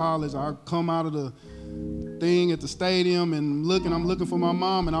football in college, I'd come out of the thing at the stadium and I'm looking for my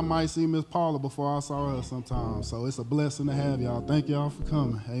mom, and I might see Miss Paula before I saw her sometimes. So it's a blessing to have y'all. Thank y'all for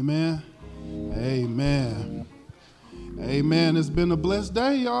coming. Amen. Amen. Amen. It's been a blessed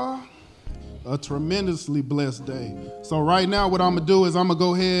day, y'all. A tremendously blessed day. So right now what I'm going to do is I'm going to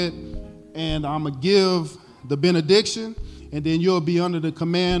go ahead and I'm going to give the benediction, and then you'll be under the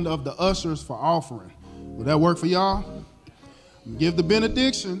command of the ushers for offering. Will that work for y'all? Give the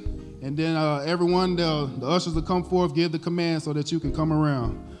benediction, and then everyone, the ushers will come forth, give the command so that you can come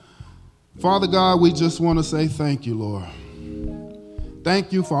around. Father God, we just want to say thank you, Lord.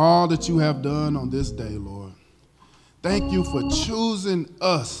 Thank you for all that you have done on this day, Lord. Thank you for choosing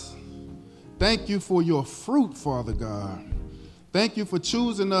us. Thank you for your fruit, Father God. Thank you for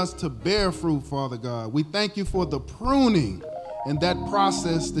choosing us to bear fruit, Father God. We thank you for the pruning and that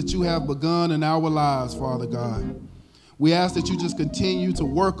process that you have begun in our lives, Father God. We ask that you just continue to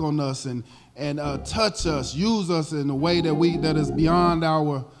work on us and touch us, use us in a way that is beyond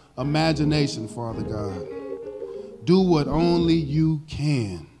our imagination, Father God. Do what only you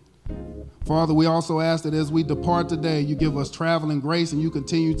can. Father, we also ask that as we depart today, you give us traveling grace and you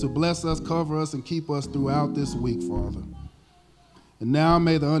continue to bless us, cover us, and keep us throughout this week, Father. And now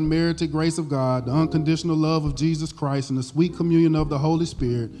may the unmerited grace of God, the unconditional love of Jesus Christ, and the sweet communion of the Holy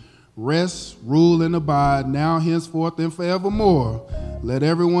Spirit rest, rule, and abide now, henceforth, and forevermore. Let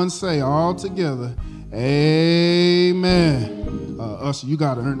everyone say all together, amen. Usher, you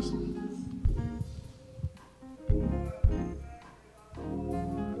got it, Ernest.